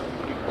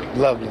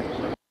 Lovely.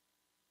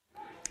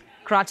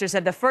 Kreutzer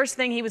said the first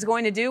thing he was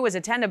going to do was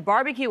attend a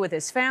barbecue with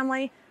his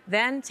family,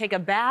 then take a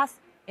bath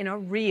in a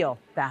real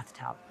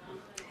bathtub.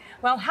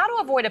 Well, how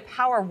to avoid a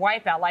power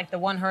wipeout like the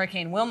one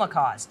Hurricane Wilma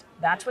caused?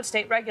 That's what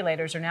state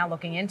regulators are now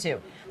looking into.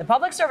 The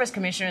Public Service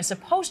Commission is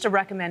supposed to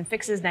recommend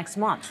fixes next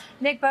month.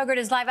 Nick Bogert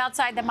is live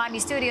outside the Miami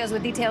studios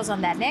with details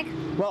on that. Nick?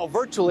 Well,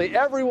 virtually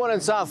everyone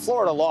in South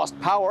Florida lost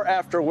power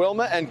after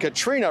Wilma, and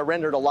Katrina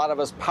rendered a lot of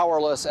us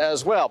powerless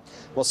as well.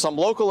 Well, some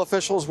local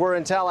officials were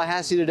in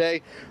Tallahassee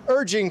today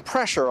urging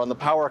pressure on the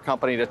power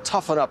company to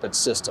toughen up its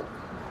system.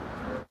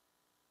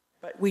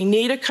 But we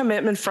need a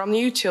commitment from the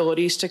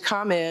utilities to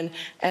come in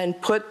and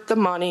put the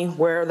money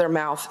where their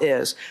mouth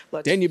is.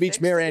 Dania Beach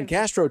Mayor Ann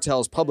Castro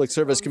tells public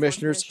service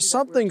commissioners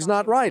something's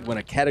not right when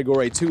a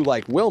Category 2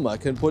 like Wilma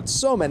can put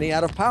so many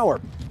out of power.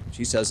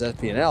 She says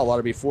FP&L ought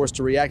to be forced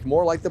to react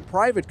more like the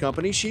private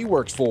company she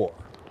works for.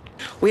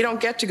 We don't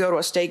get to go to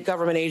a state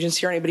government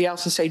agency or anybody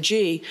else and say,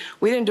 gee,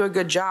 we didn't do a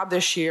good job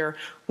this year.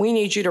 We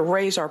need you to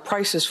raise our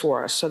prices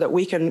for us so that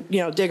we can,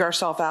 dig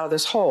ourselves out of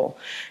this hole.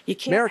 You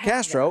can't. Mayor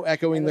Castro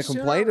echoing the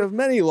complaint of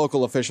many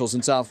local officials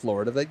in South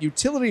Florida that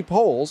utility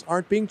poles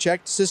aren't being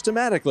checked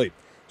systematically.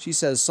 She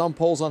says some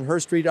poles on her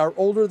street are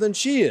older than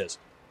she is.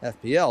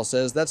 FPL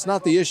says that's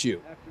not the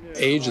issue.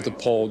 Age of the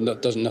pole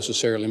doesn't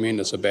necessarily mean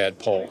it's a bad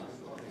pole.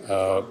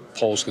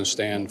 Poles can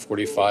stand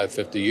 45,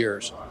 50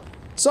 years.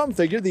 Some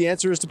figure the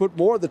answer is to put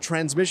more of the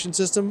transmission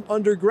system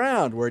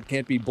underground where it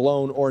can't be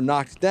blown or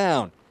knocked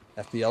down.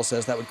 FPL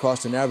says that would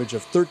cost an average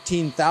of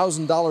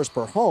 $13,000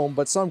 per home,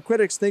 but some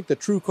critics think the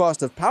true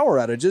cost of power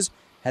outages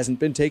hasn't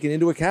been taken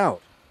into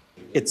account.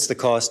 It's the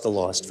cost of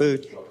lost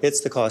food.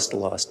 It's the cost of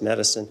lost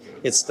medicine.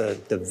 It's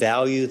the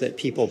value that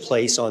people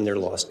place on their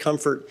lost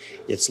comfort.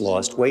 It's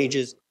lost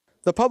wages.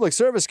 The Public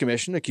Service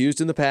Commission,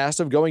 accused in the past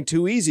of going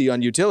too easy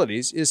on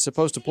utilities, is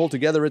supposed to pull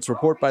together its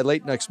report by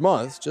late next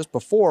month, just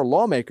before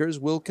lawmakers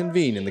will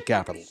convene in the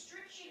Capitol.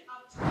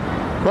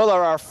 Well,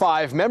 there are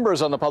 5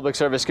 members on the Public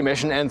Service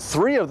Commission, and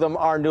 3 of them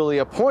are newly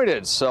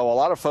appointed. So a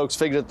lot of folks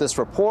figured that this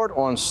report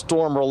on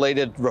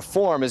storm-related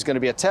reform is going to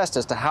be a test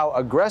as to how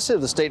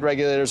aggressive the state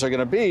regulators are going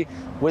to be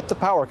with the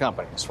power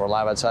companies. We're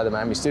live outside the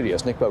Miami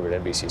studios. Nick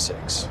Bogert, NBC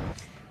 6.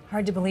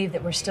 Hard to believe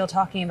that we're still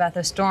talking about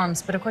the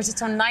storms, but of course it's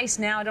so nice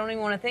now, I don't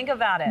even want to think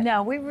about it.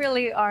 No, we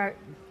really are.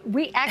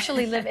 We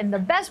actually live in the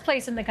best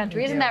place in the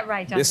country. Isn't that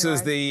right, John? This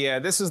is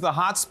the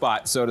hot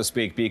spot, so to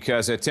speak,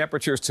 because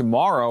temperatures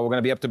tomorrow are going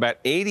to be up to about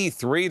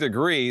 83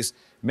 degrees.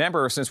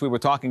 Remember, since we were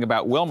talking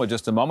about Wilma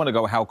just a moment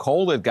ago, how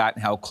cold it got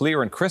and how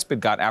clear and crisp it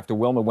got after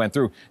Wilma went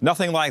through.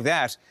 Nothing like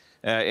that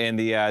in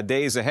the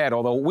days ahead,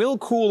 although it will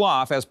cool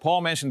off. As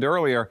Paul mentioned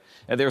earlier,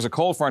 there's a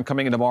cold front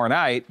coming in tomorrow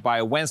night.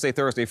 By Wednesday,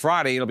 Thursday,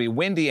 Friday, it'll be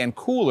windy and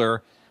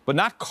cooler, but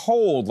not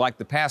cold like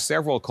the past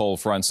several cold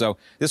fronts. So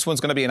this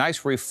one's going to be a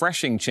nice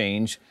refreshing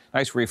change,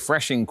 nice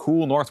refreshing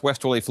cool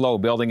northwesterly flow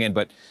building in.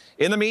 But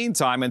in the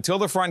meantime, until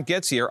the front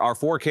gets here, our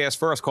forecast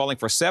first calling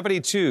for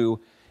 72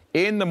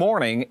 in the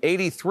morning,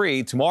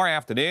 83 tomorrow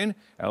afternoon,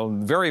 a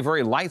very,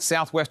 very light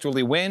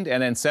southwesterly wind,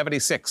 and then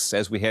 76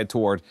 as we head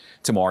toward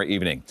tomorrow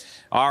evening.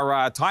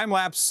 Our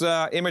time-lapse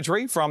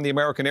imagery from the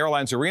American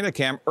Airlines Arena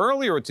Cam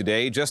earlier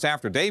today, just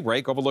after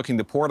daybreak, overlooking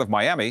the port of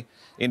Miami,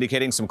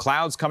 indicating some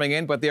clouds coming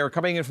in, but they are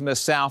coming in from the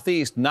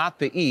southeast, not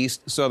the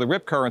east, so the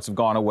rip currents have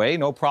gone away.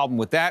 No problem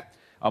with that.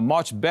 A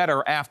much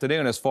better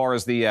afternoon as far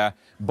as the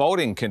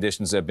boating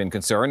conditions have been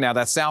concerned. Now,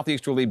 that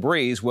southeasterly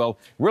breeze will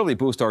really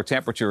boost our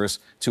temperatures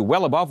to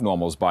well above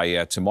normals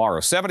by tomorrow.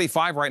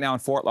 75 right now in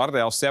Fort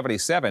Lauderdale,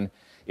 77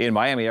 in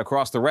Miami.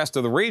 Across the rest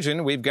of the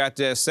region, we've got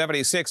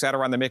 76 out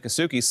around the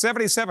Miccosukee,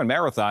 77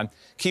 Marathon.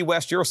 Key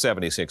West, you're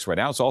 76 right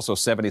now. It's also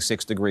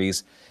 76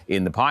 degrees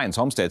in the Pines.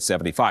 Homestead,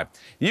 75.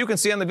 You can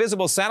see on the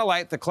visible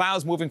satellite the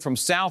clouds moving from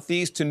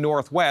southeast to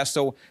northwest.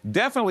 So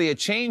definitely a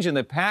change in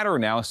the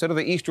pattern now. Instead of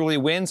the easterly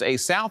winds, a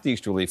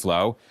southeasterly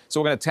flow. So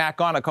we're going to tack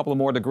on a couple of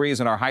more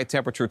degrees in our high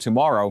temperature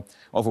tomorrow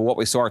over what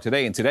we saw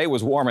today. And today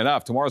was warm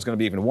enough. Tomorrow's going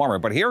to be even warmer.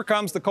 But here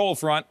comes the cold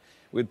front.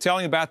 We were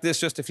telling you about this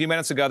just a few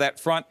minutes ago. That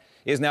front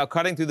is now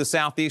cutting through the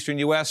southeastern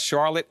U.S.,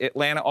 Charlotte,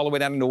 Atlanta, all the way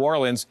down to New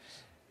Orleans.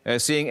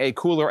 seeing a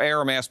cooler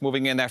air mass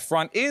moving in. That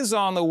front is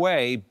on the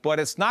way, but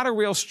it's not a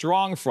real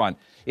strong front.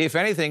 If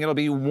anything, it'll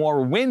be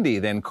more windy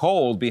than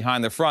cold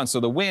behind the front. So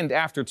the wind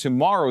after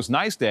tomorrow's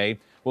nice day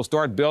will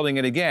start building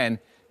it again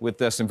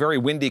with some very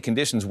windy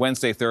conditions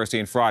Wednesday, Thursday,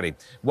 and Friday.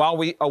 While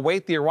we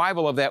await the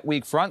arrival of that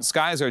weak front,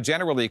 skies are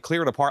generally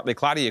clear to partly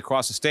cloudy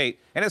across the state,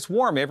 and it's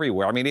warm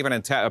everywhere. I mean, even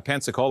in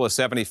Pensacola,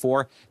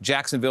 74,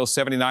 Jacksonville,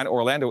 79,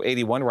 Orlando,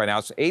 81 right now.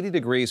 It's 80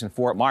 degrees in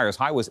Fort Myers.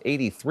 High was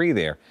 83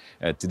 there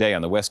today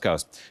on the West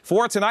Coast.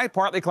 For tonight,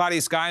 partly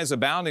cloudy skies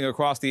abounding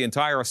across the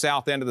entire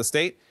south end of the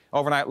state.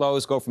 Overnight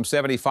lows go from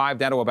 75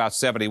 down to about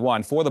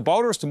 71. For the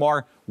boaters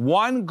tomorrow,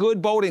 one good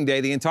boating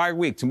day the entire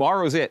week.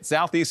 Tomorrow's it.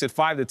 Southeast at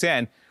 5 to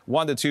 10.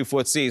 1 to 2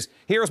 foot seas.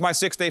 Here's my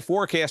 6-day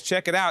forecast.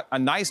 Check it out. A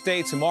nice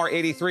day tomorrow,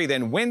 83.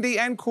 Then windy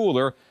and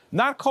cooler.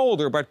 Not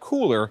colder, but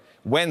cooler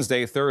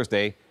Wednesday,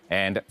 Thursday,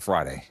 and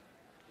Friday.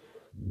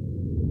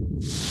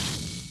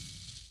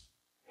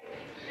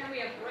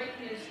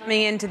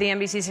 Coming into the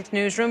NBC6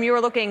 newsroom, you are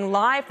looking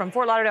live from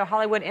Fort Lauderdale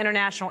Hollywood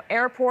International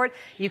Airport.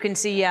 You can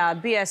see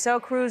BSO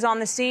crews on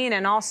the scene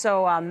and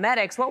also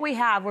medics. What we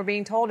have, we're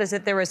being told, is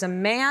that there is a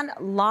man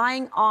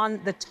lying on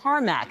the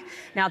tarmac.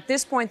 Now, at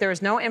this point, there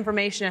is no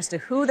information as to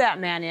who that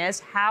man is,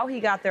 how he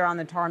got there on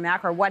the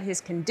tarmac, or what his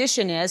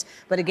condition is.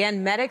 But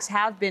again, medics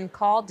have been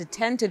called to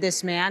tend to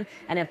this man.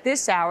 And at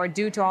this hour,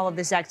 due to all of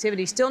this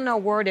activity, still no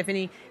word if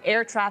any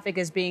air traffic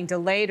is being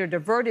delayed or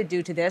diverted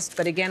due to this.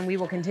 But again, we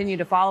will continue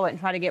to follow it and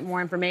try to get more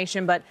information.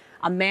 But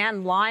a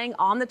man lying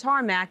on the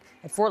tarmac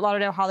at Fort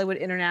Lauderdale Hollywood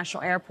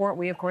International Airport.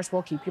 We, of course,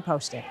 will keep you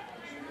posted.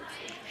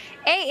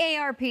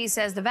 AARP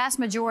says the vast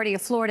majority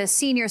of Florida's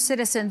senior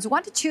citizens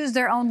want to choose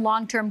their own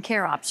long-term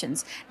care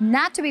options,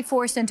 not to be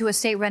forced into a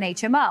state-run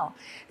HMO.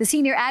 The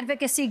senior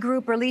advocacy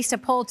group released a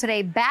poll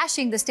today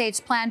bashing the state's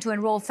plan to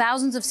enroll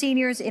thousands of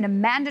seniors in a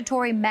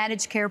mandatory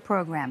managed care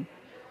program.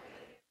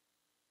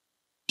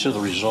 These are the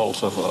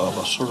results of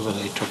a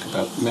survey they took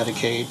about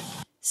Medicaid.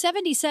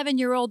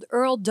 77-year-old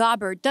Earl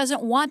Daubert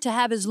doesn't want to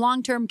have his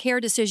long-term care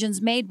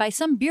decisions made by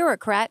some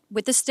bureaucrat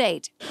with the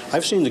state.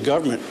 I've seen the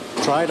government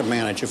try to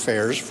manage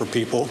affairs for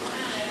people,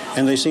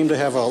 and they seem to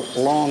have a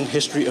long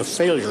history of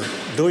failure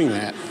doing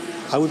that.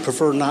 I would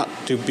prefer not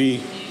to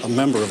be a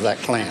member of that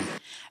clan.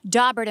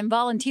 Daubert and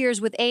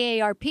volunteers with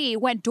AARP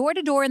went door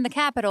to door in the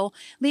Capitol,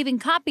 leaving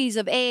copies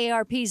of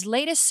AARP's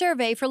latest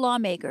survey for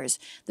lawmakers.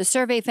 The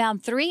survey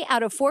found 3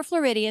 out of 4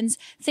 Floridians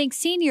think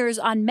seniors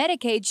on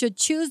Medicaid should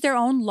choose their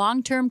own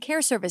long-term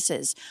care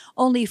services.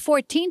 Only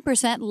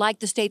 14% like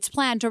the state's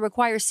plan to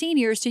require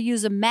seniors to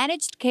use a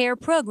managed care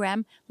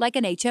program like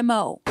an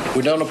HMO.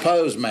 We don't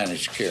oppose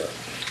managed care.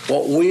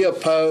 What we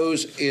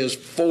oppose is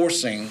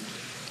forcing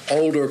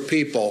older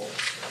people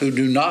who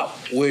do not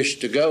wish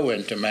to go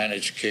into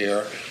managed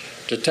care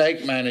to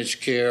take managed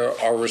care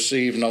or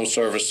receive no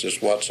services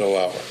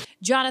whatsoever.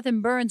 Jonathan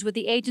Burns with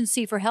the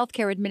Agency for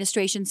Healthcare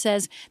Administration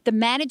says the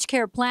managed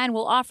care plan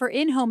will offer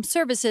in-home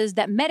services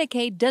that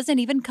Medicaid doesn't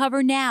even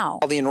cover now.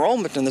 The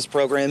enrollment in this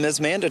program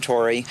is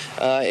mandatory.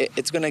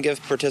 It's going to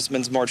give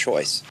participants more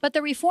choice. But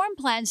the reform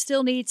plan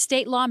still needs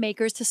state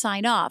lawmakers to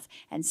sign off,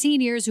 and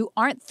seniors who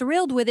aren't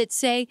thrilled with it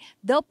say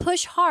they'll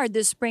push hard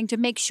this spring to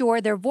make sure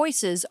their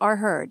voices are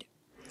heard.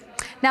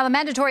 Now, the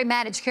mandatory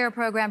managed care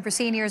program for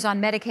seniors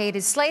on Medicaid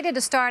is slated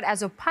to start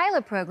as a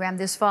pilot program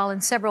this fall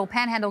in several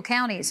Panhandle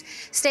counties.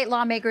 State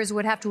lawmakers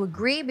would have to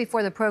agree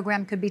before the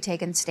program could be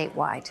taken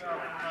statewide.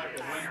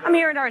 I'm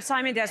here at our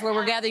assignment desk where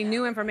we're gathering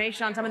new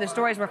information on some of the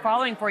stories we're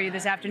following for you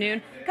this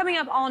afternoon. Coming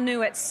up all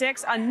new at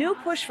 6, a new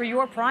push for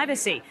your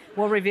privacy.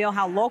 We'll reveal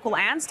how local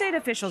and state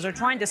officials are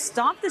trying to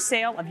stop the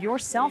sale of your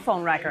cell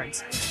phone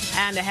records.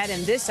 And ahead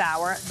in this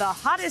hour, the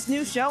hottest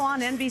new show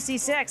on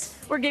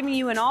NBC6. We're giving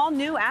you an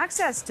all-new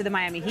access to the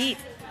Miami Heat.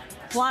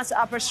 Plus,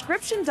 a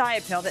prescription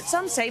diet pill that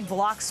some say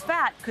blocks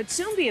fat could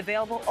soon be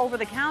available over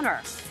the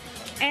counter.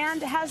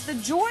 And has the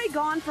joy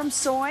gone from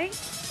soy?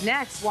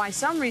 Next, why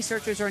some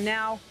researchers are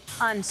now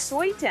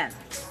uncertain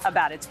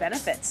about its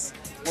benefits.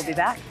 We'll be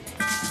back.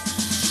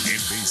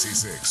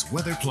 NBC6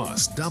 Weather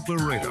Plus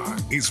Doppler Radar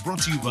is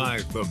brought to you by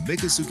the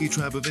Miccosukee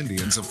Tribe of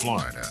Indians of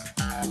Florida.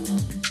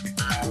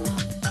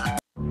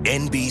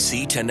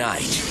 NBC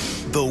Tonight,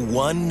 the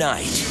one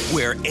night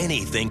where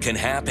anything can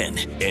happen,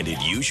 and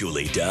it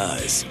usually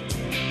does.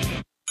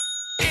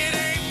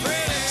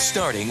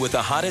 Starting with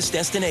the hottest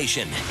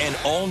destination, an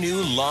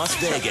all-new Las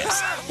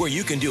Vegas, where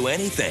you can do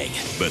anything,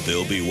 but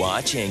they'll be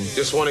watching.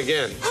 Just one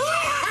again.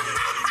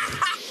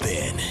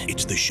 Then,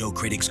 it's the show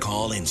critics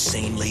call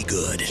insanely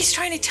good. He's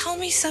trying to tell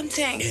me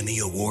something. Emmy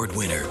Award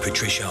winner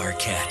Patricia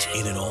Arquette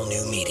in an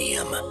all-new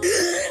medium.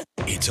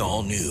 It's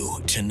all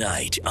new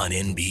tonight on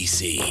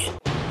NBC.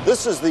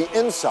 This is the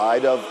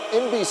inside of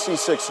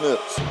NBC6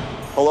 News.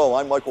 Hello,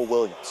 I'm Michael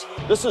Williams.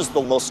 This is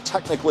the most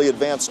technically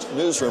advanced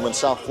newsroom in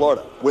South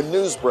Florida. When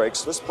news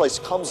breaks, this place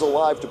comes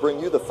alive to bring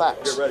you the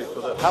facts. Get ready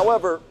for this.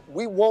 However,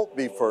 we won't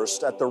be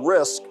first at the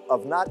risk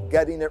of not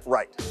getting it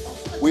right.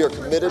 We are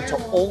committed to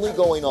only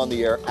going on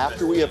the air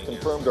after we have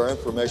confirmed our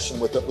information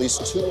with at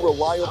least 2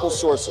 reliable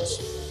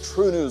sources.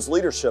 True news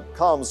leadership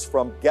comes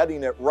from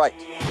getting it right.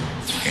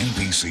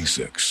 NBC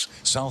 6,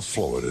 South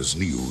Florida's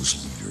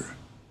news leader.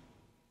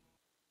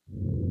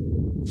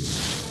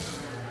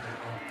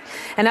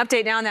 An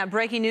update now on that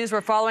breaking news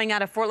we're following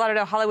out of Fort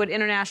Lauderdale Hollywood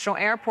International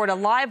Airport. A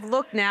live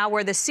look now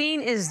where the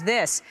scene is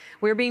this.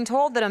 We're being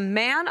told that a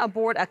man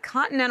aboard a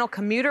Continental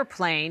commuter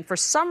plane for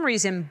some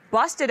reason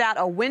busted out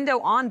a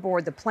window on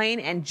board the plane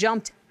and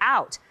jumped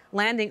out,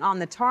 landing on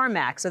the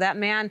tarmac. So that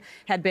man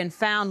had been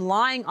found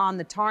lying on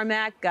the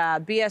tarmac.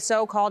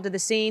 BSO called to the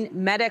scene.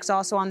 Medics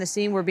also on the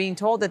scene. We're being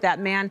told that that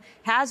man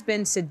has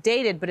been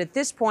sedated, but at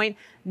this point,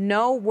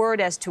 no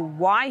word as to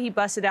why he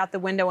busted out the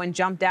window and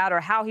jumped out or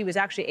how he was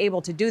actually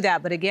able to do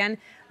that. But again,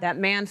 that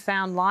man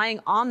found lying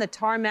on the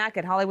tarmac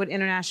at Hollywood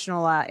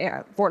International,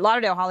 Fort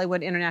Lauderdale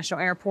Hollywood International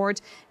Airport.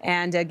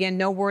 And again,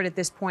 no word at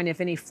this point if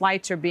any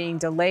flights are being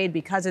delayed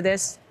because of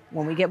this.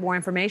 When we get more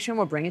information,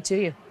 we'll bring it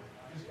to you.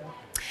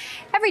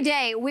 Every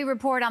day, we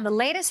report on the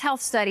latest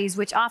health studies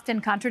which often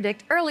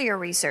contradict earlier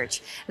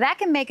research. That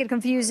can make it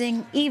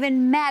confusing,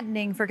 even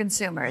maddening for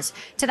consumers.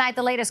 Tonight,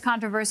 the latest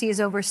controversy is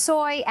over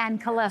soy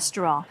and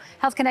cholesterol.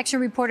 Health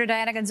Connection reporter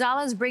Diana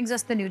Gonzalez brings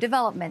us the new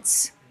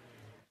developments.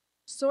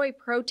 Soy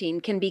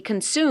protein can be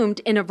consumed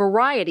in a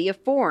variety of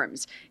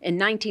forms. In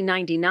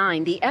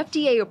 1999, the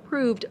FDA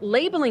approved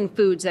labeling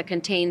foods that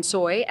contain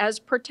soy as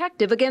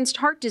protective against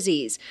heart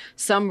disease.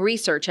 Some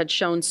research had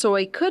shown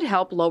soy could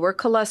help lower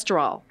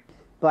cholesterol.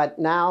 But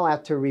now,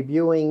 after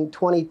reviewing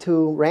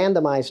 22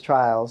 randomized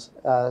trials,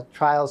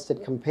 trials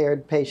that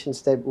compared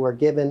patients that were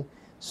given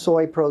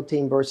soy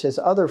protein versus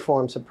other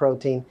forms of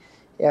protein,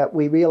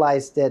 we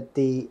realized that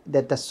the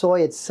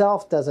soy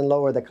itself doesn't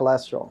lower the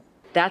cholesterol.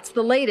 That's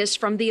the latest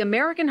from the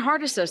American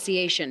Heart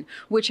Association,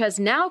 which has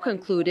now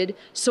concluded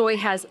soy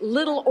has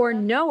little or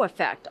no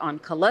effect on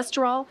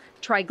cholesterol,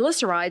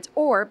 triglycerides,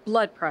 or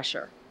blood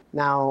pressure.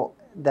 Now,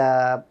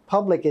 the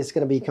public is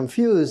going to be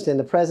confused in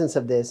the presence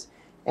of this.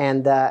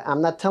 And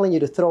I'm not telling you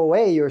to throw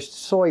away your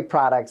soy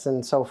products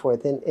and so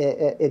forth. And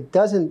it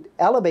doesn't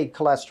elevate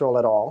cholesterol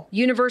at all.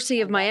 University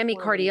of Miami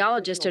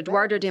cardiologist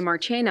Eduardo de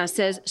Marchena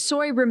says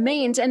soy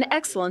remains an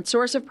excellent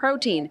source of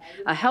protein,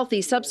 a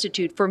healthy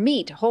substitute for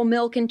meat, whole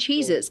milk, and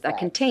cheeses that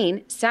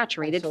contain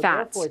saturated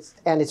fats.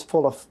 And it's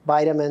full of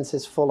vitamins,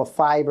 it's full of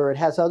fiber, it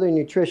has other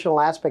nutritional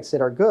aspects that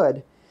are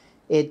good.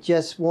 It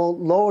just won't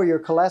lower your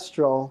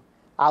cholesterol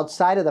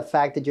outside of the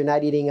fact that you're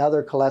not eating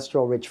other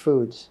cholesterol-rich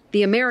foods.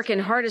 The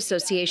American Heart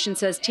Association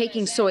says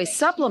taking soy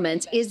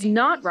supplements is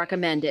not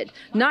recommended,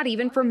 not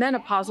even for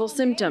menopausal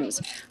symptoms.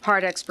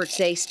 Heart experts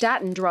say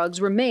statin drugs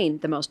remain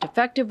the most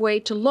effective way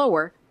to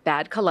lower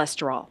bad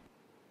cholesterol.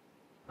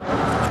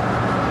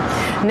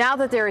 Now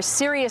that there is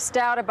serious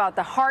doubt about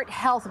the heart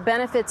health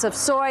benefits of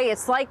soy,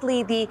 it's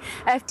likely the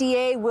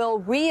FDA will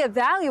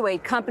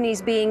reevaluate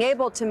companies being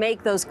able to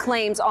make those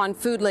claims on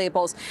food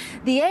labels.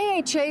 The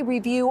AHA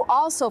review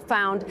also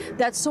found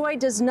that soy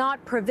does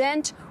not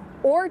prevent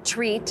or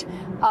treat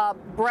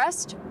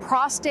breast,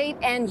 prostate,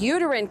 and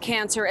uterine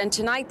cancer. And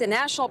tonight, the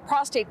National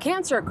Prostate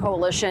Cancer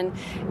Coalition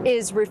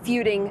is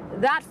refuting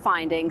that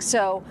finding.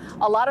 So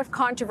a lot of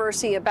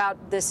controversy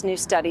about this new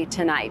study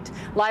tonight.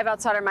 Live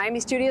outside our Miami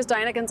studios,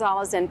 Diana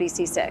Gonzalez,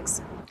 NBC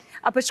 6.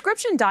 A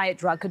prescription diet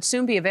drug could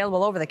soon be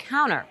available over the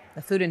counter.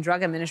 The Food and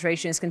Drug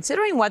Administration is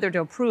considering whether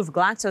to approve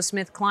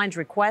GlaxoSmithKline's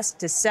request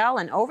to sell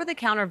an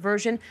over-the-counter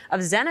version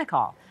of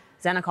Xenical.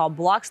 Xenical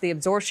blocks the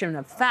absorption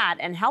of fat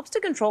and helps to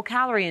control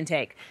calorie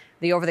intake.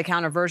 The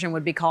over-the-counter version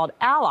would be called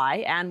Ally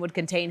and would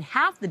contain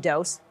half the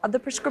dose of the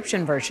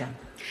prescription version.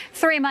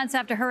 3 months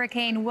after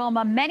Hurricane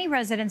Wilma, many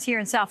residents here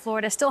in South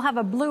Florida still have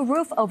a blue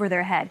roof over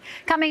their head.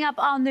 Coming up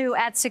all new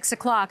at 6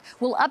 o'clock,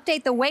 we'll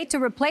update the wait to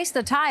replace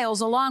the tiles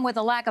along with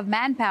a lack of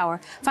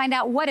manpower. Find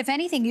out what, if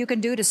anything, you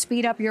can do to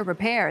speed up your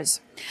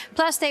repairs.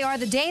 Plus, they are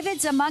the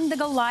Davids among the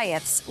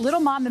Goliaths, little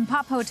mom and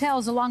pop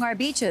hotels along our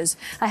beaches.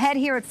 Ahead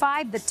here at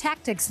 5, the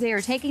tactics they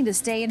are taking to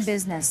stay in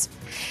business.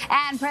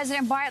 And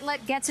President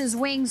Bartlett gets his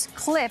wings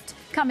clipped.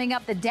 Coming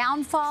up, the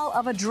downfall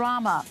of a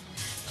drama.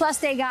 Plus,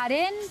 they got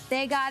in,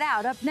 they got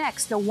out. Up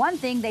next, the one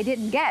thing they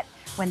didn't get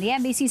when the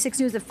NBC 6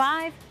 News at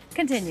 5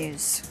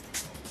 continues.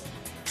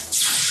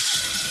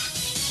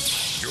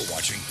 You're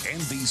watching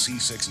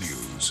NBC 6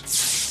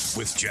 News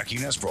with Jackie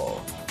Nesbro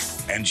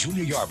and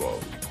Julia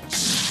Yarbo.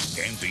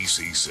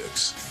 NBC 6,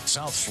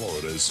 South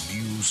Florida's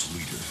news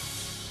leader.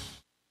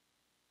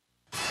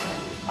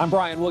 I'm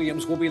Brian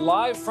Williams. We'll be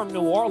live from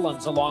New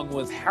Orleans along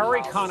with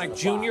Harry Connick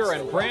Jr.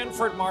 and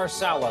Branford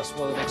Marsalis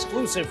with an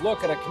exclusive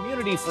look at a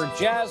community for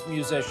jazz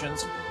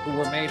musicians who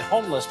were made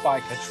homeless by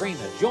Katrina.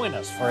 Join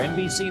us for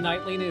NBC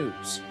Nightly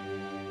News.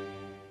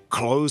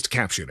 Closed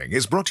captioning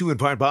is brought to you in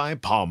part by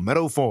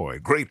Palmetto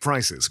Ford. Great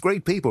prices,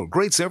 great people,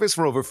 great service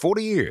for over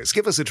 40 years.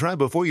 Give us a try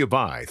before you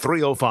buy.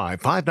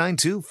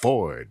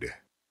 305-592-FORD.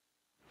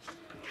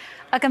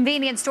 A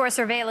convenience store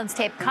surveillance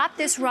tape caught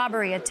this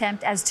robbery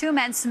attempt as 2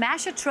 men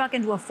smash a truck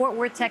into a Fort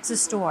Worth, Texas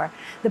store.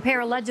 The pair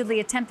allegedly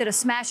attempted a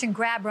smash and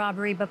grab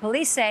robbery, but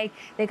police say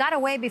they got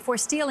away before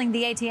stealing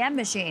the ATM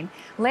machine.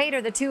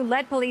 Later, the two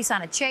led police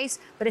on a chase,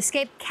 but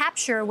escaped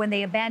capture when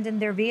they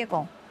abandoned their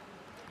vehicle.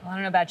 Well, I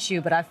don't know about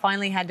you, but I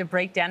finally had to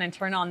break down and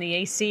turn on the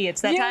AC.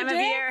 It's that time of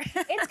year.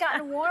 It's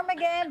gotten warm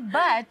again,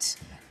 but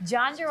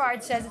John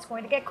Gerard says it's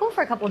going to get cool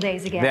for a couple of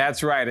days again.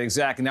 That's right,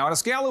 exactly. Now, on a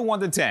scale of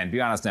 1 to 10,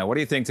 be honest now, what do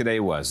you think today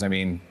was? I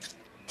mean...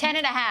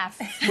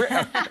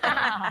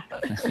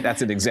 10.5.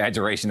 That's an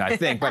exaggeration, I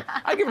think, but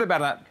I give it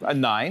about a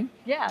 9.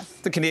 Yes.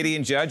 The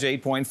Canadian judge,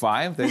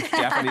 8.5. The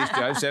Japanese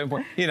judge,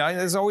 7. You know,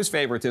 there's always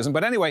favoritism.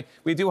 But anyway,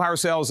 we do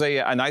ourselves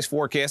a nice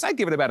forecast. I'd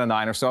give it about a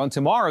 9 or so, and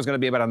tomorrow is going to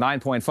be about a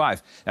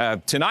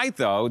 9.5. Tonight,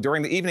 though,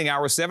 during the evening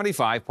hours,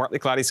 75, partly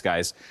cloudy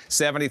skies,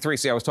 73.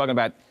 See, I was talking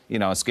about, you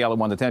know, a scale of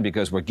 1 to 10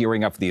 because we're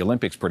gearing up for the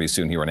Olympics pretty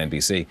soon here on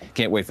NBC.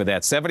 Can't wait for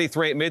that.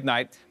 73 at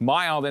midnight,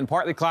 mild and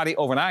partly cloudy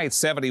overnight,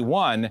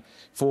 71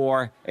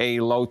 for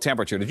a low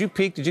temperature. Did you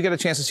peek? Did you get a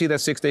chance to see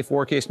that 6-day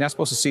forecast? You're not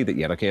supposed to see that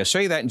yet. Okay, I'll show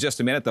you that in just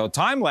a minute, though.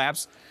 Time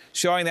lapse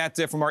showing that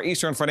from our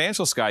Eastern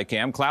Financial Sky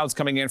Cam. Clouds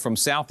coming in from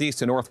southeast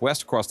to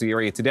northwest across the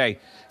area today.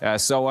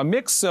 So a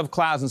mix of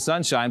clouds and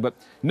sunshine, but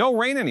no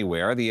rain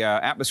anywhere. The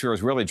atmosphere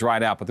is really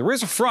dried out. But there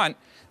is a front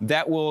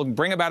that will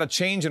bring about a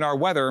change in our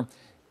weather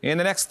in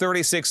the next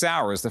 36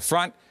 hours. The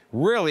front,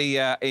 really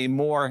a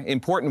more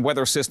important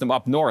weather system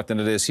up north than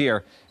it is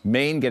here.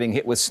 Maine getting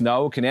hit with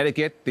snow.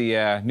 Connecticut,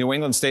 the New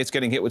England states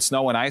getting hit with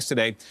snow and ice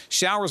today.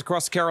 Showers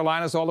across the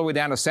Carolinas all the way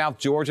down to South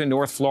Georgia,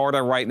 North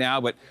Florida right now.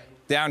 But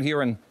down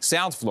here in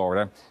South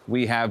Florida,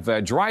 we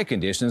have dry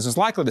conditions. It's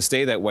likely to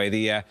stay that way.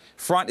 The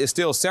front is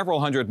still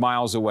several hundred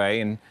miles away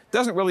and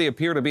doesn't really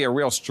appear to be a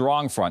real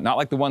strong front, not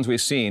like the ones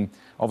we've seen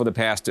over the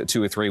past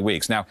 2 or 3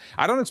 weeks. Now,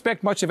 I don't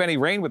expect much of any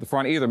rain with the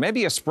front either,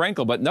 maybe a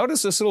sprinkle, but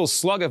notice this little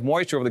slug of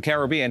moisture over the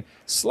Caribbean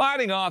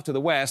sliding off to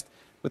the west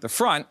with the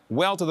front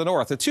well to the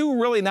north. The two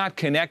really not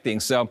connecting,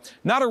 so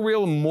not a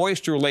real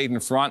moisture-laden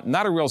front,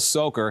 not a real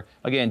soaker.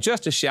 Again,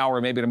 just a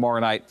shower maybe tomorrow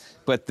night.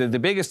 But the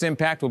biggest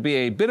impact will be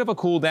a bit of a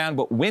cool down,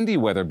 but windy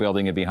weather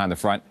building in behind the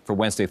front for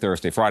Wednesday,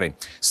 Thursday, Friday.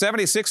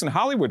 76 in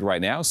Hollywood right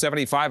now,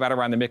 75 out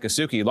around the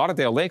Miccosukee.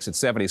 Lauderdale Lakes at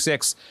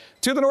 76.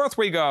 To the north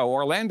we go.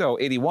 Orlando,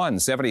 81,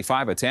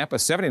 75 at Tampa,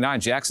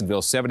 79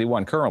 Jacksonville,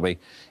 71 currently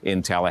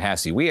in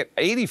Tallahassee. We at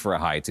 80 for a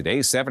high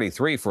today,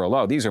 73 for a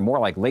low. These are more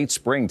like late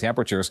spring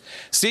temperatures.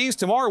 Seas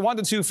tomorrow, 1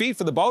 to 2 feet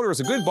for the boaters.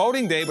 A good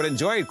boating day, but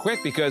enjoy it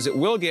quick because it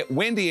will get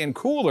windy and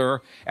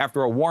cooler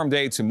after a warm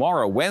day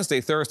tomorrow.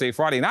 Wednesday, Thursday,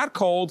 Friday, not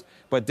cold,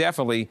 but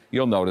definitely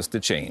you'll notice the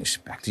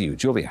change. Back to you,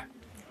 Julia.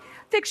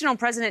 Fictional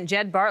President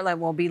Jed Bartlet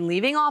will be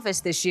leaving office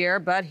this year,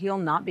 but he'll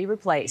not be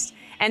replaced.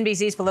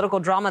 NBC's political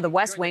drama The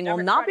West Wing will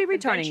not be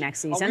returning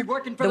next season.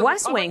 The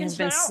West Wing has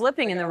been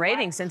slipping in the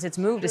ratings since its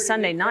move to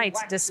Sunday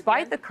nights,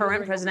 despite the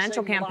current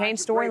presidential campaign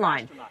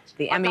storyline.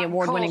 The Emmy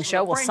Award-winning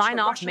show will sign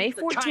off May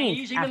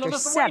 14th after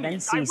 7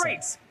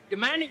 seasons.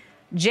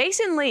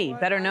 Jason Lee,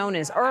 better known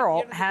as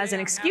Earl, has an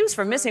excuse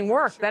for missing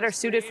work better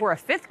suited for a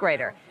 5th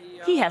grader.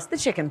 He has the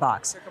chicken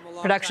pox.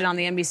 Production on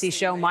the NBC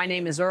show My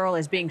Name is Earl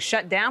is being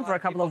shut down for a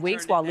couple of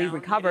weeks while Lee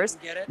recovers.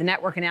 The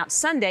network announced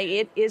Sunday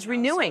it is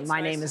renewing My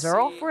Name is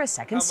Earl for a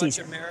 2nd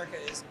season.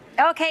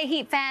 Okay,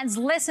 Heat fans,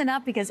 listen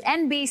up because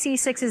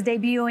NBC6 is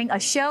debuting a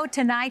show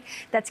tonight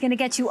that's going to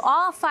get you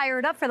all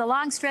fired up for the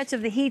long stretch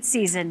of the Heat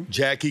season.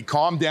 Jackie,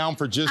 calm down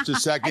for just a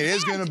second. It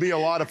is going to be a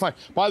lot of fun.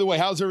 By the way,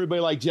 how's everybody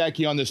like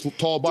Jackie on this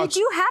tall box? Did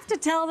you have to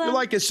tell them? You're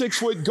like a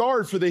 6-foot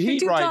guard for the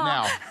Heat right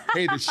now.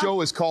 Hey, the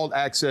show is called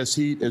Access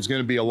Heat. It's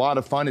going to be a lot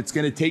of fun. It's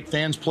going to take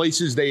fans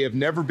places they have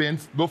never been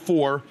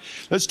before.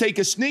 Let's take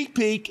a sneak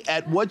peek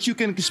at what you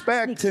can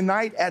expect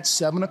tonight at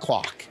 7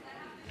 o'clock.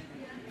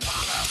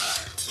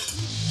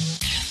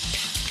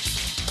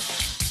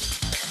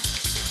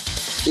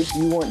 If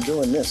you weren't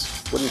doing this,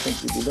 what do you think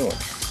you'd be doing?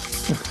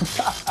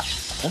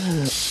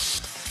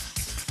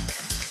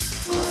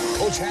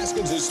 Coach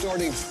Haskins is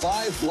starting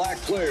 5 black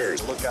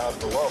players. Look out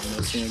for love.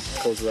 Seeing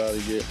Coach Riley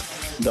get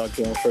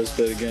dunked on first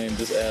play of the game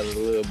just added a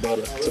little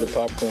butter to the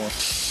popcorn.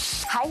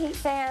 Hi, Heat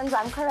fans.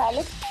 I'm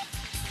Corella.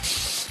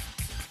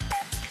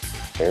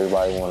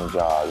 Everybody wants a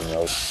job, you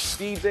know.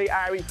 DJ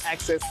Irie,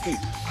 Access Heat,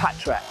 Hot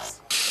Tracks.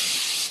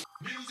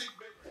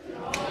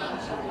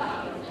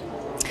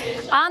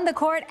 On the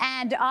court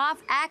and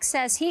off,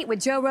 Access Heat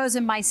with Joe Rose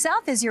and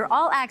myself is your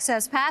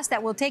all-access pass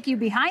that will take you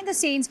behind the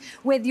scenes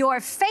with your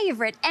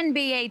favorite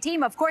NBA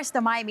team, of course,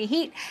 the Miami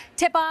Heat.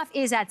 Tip-off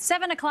is at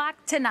 7 o'clock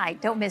tonight.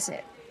 Don't miss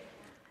it.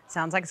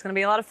 Sounds like it's going to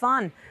be a lot of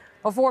fun.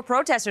 Well, 4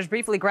 protesters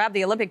briefly grabbed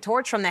the Olympic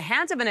torch from the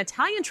hands of an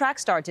Italian track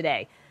star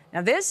today.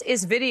 Now, this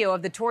is video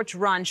of the torch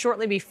run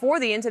shortly before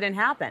the incident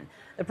happened.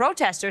 The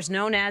protesters,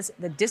 known as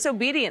the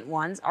Disobedient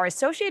Ones, are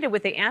associated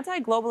with the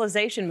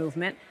anti-globalization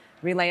movement.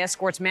 Relay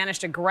escorts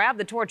managed to grab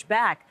the torch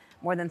back.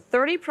 More than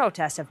 30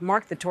 protests have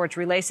marked the torch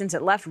relay since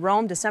it left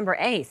Rome December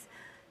 8th.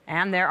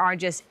 And there are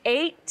just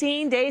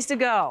 18 days to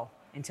go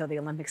until the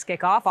Olympics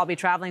kick off. I'll be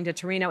traveling to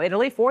Torino,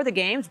 Italy for the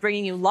Games,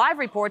 bringing you live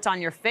reports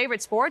on your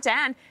favorite sports.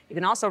 And you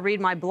can also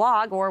read my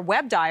blog or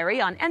web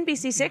diary on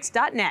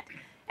NBC6.net.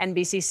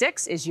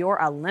 NBC6 is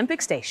your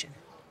Olympic station.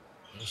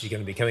 She's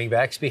going to be coming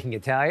back speaking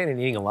Italian and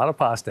eating a lot of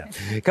pasta.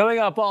 Coming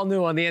up, all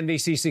new on the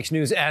NBC 6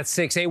 News at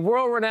 6. A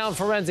world-renowned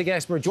forensic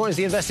expert joins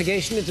the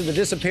investigation into the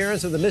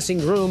disappearance of the missing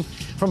groom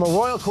from a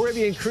Royal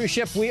Caribbean cruise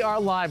ship. We are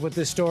live with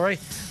this story.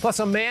 Plus,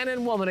 a man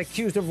and woman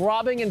accused of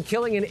robbing and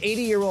killing an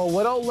 80-year-old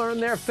widow learn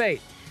their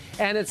fate.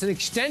 And it's an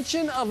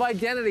extension of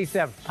identity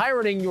theft,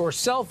 pirating your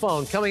cell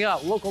phone. Coming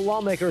up, local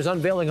lawmakers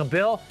unveiling a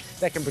bill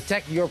that can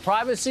protect your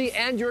privacy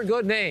and your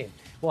good name.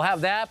 We'll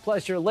have that,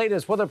 plus your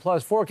latest Weather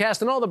Plus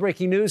forecast and all the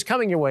breaking news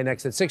coming your way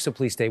next at 6, so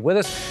please stay with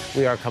us.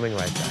 We are coming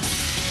right back.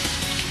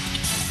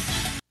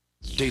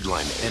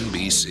 Dateline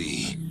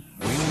NBC.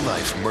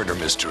 Real-life murder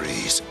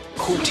mysteries.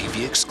 Core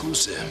TV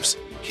exclusives.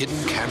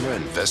 Hidden camera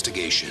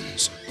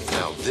investigations.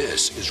 Now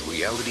this is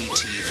reality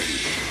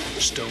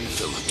TV. Stone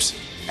Phillips,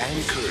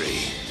 Ann Curry.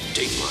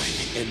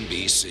 Dateline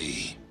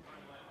NBC.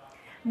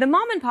 The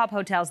mom-and-pop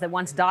hotels that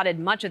once dotted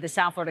much of the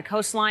South Florida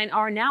coastline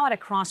are now at a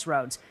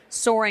crossroads.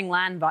 Soaring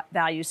land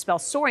values spell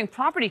soaring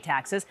property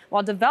taxes,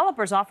 while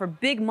developers offer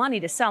big money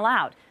to sell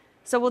out.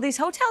 So will these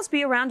hotels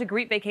be around to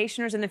greet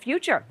vacationers in the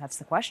future? That's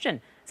the question.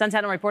 Sun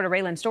Sentinel reporter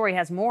Raylan Story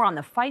has more on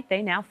the fight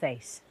they now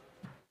face.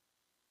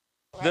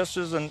 This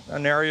is an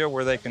area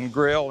where they can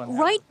grill. And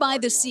right by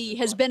the sea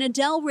has been a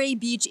Delray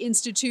Beach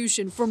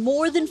institution for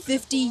more than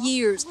 50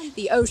 years.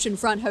 The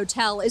Oceanfront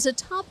Hotel is a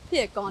top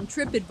pick on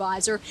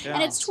TripAdvisor,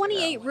 and its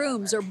 28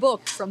 rooms are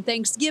booked from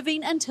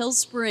Thanksgiving until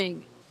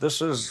spring.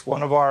 This is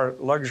one of our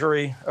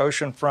luxury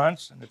ocean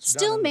fronts. And it's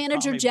Still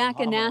manager Jack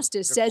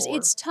Anastas says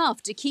it's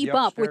tough to keep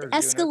up with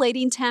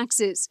escalating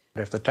taxes.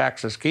 If the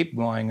taxes keep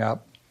going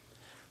up,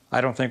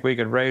 I don't think we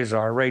could raise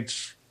our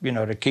rates,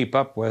 to keep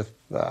up with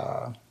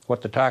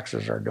what the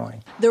taxes are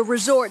doing. The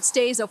resort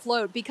stays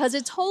afloat because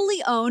it's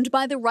wholly owned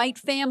by the Wright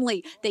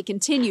family. They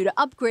continue to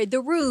upgrade the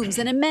rooms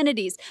and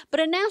amenities, but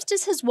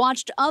Anastas has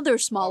watched other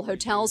small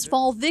hotels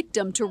fall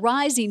victim to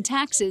rising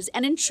taxes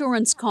and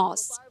insurance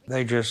costs.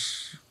 They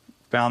just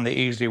found the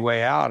easy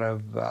way out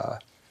of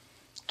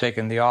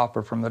taking the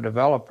offer from the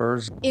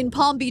developers. In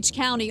Palm Beach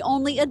County,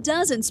 only a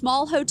dozen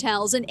small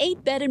hotels and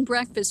 8 bed and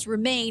breakfasts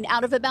remain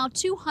out of about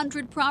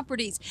 200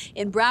 properties.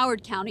 In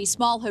Broward County,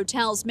 small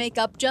hotels make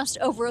up just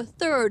over a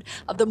third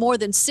of the more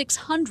than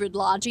 600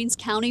 lodgings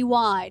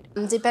countywide.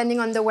 Depending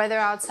on the weather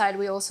outside,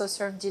 we also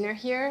serve dinner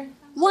here.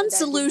 One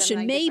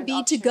solution may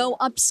be to go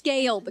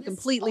upscale. The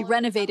completely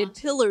renovated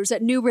Pillars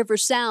at New River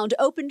Sound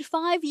opened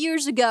 5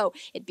 years ago.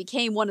 It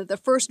became one of the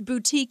first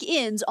boutique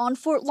inns on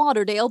Fort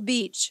Lauderdale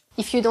Beach.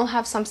 If you don't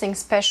have something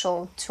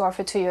special to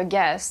offer to your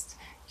guests,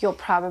 you'll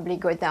probably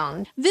go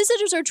down.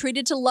 Visitors are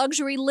treated to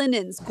luxury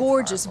linens,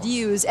 gorgeous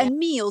views, and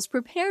meals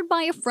prepared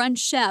by a French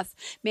chef.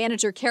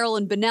 Manager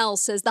Carolyn Bonnell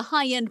says the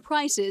high-end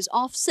prices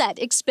offset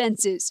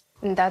expenses.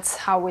 And that's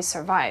how we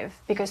survive,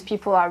 because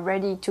people are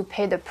ready to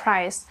pay the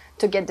price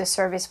to get the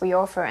service we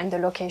offer and the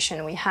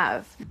location we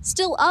have.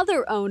 Still,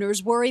 other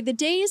owners worry the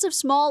days of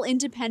small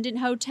independent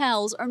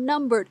hotels are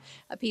numbered,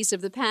 a piece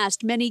of the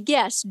past many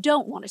guests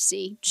don't want to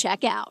see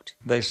check out.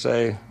 They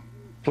say,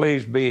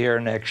 please be here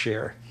next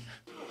year.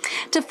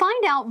 To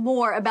find out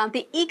more about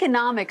the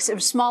economics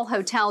of small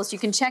hotels, you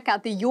can check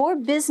out the Your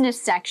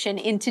Business section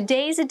in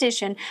today's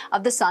edition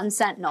of the Sun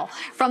Sentinel.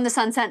 From the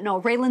Sun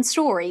Sentinel, Raylan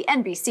Story,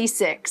 NBC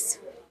 6.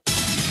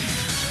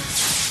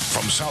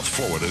 From South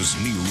Florida's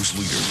news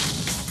leader,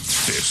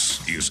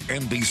 this is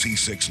NBC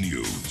 6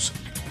 News.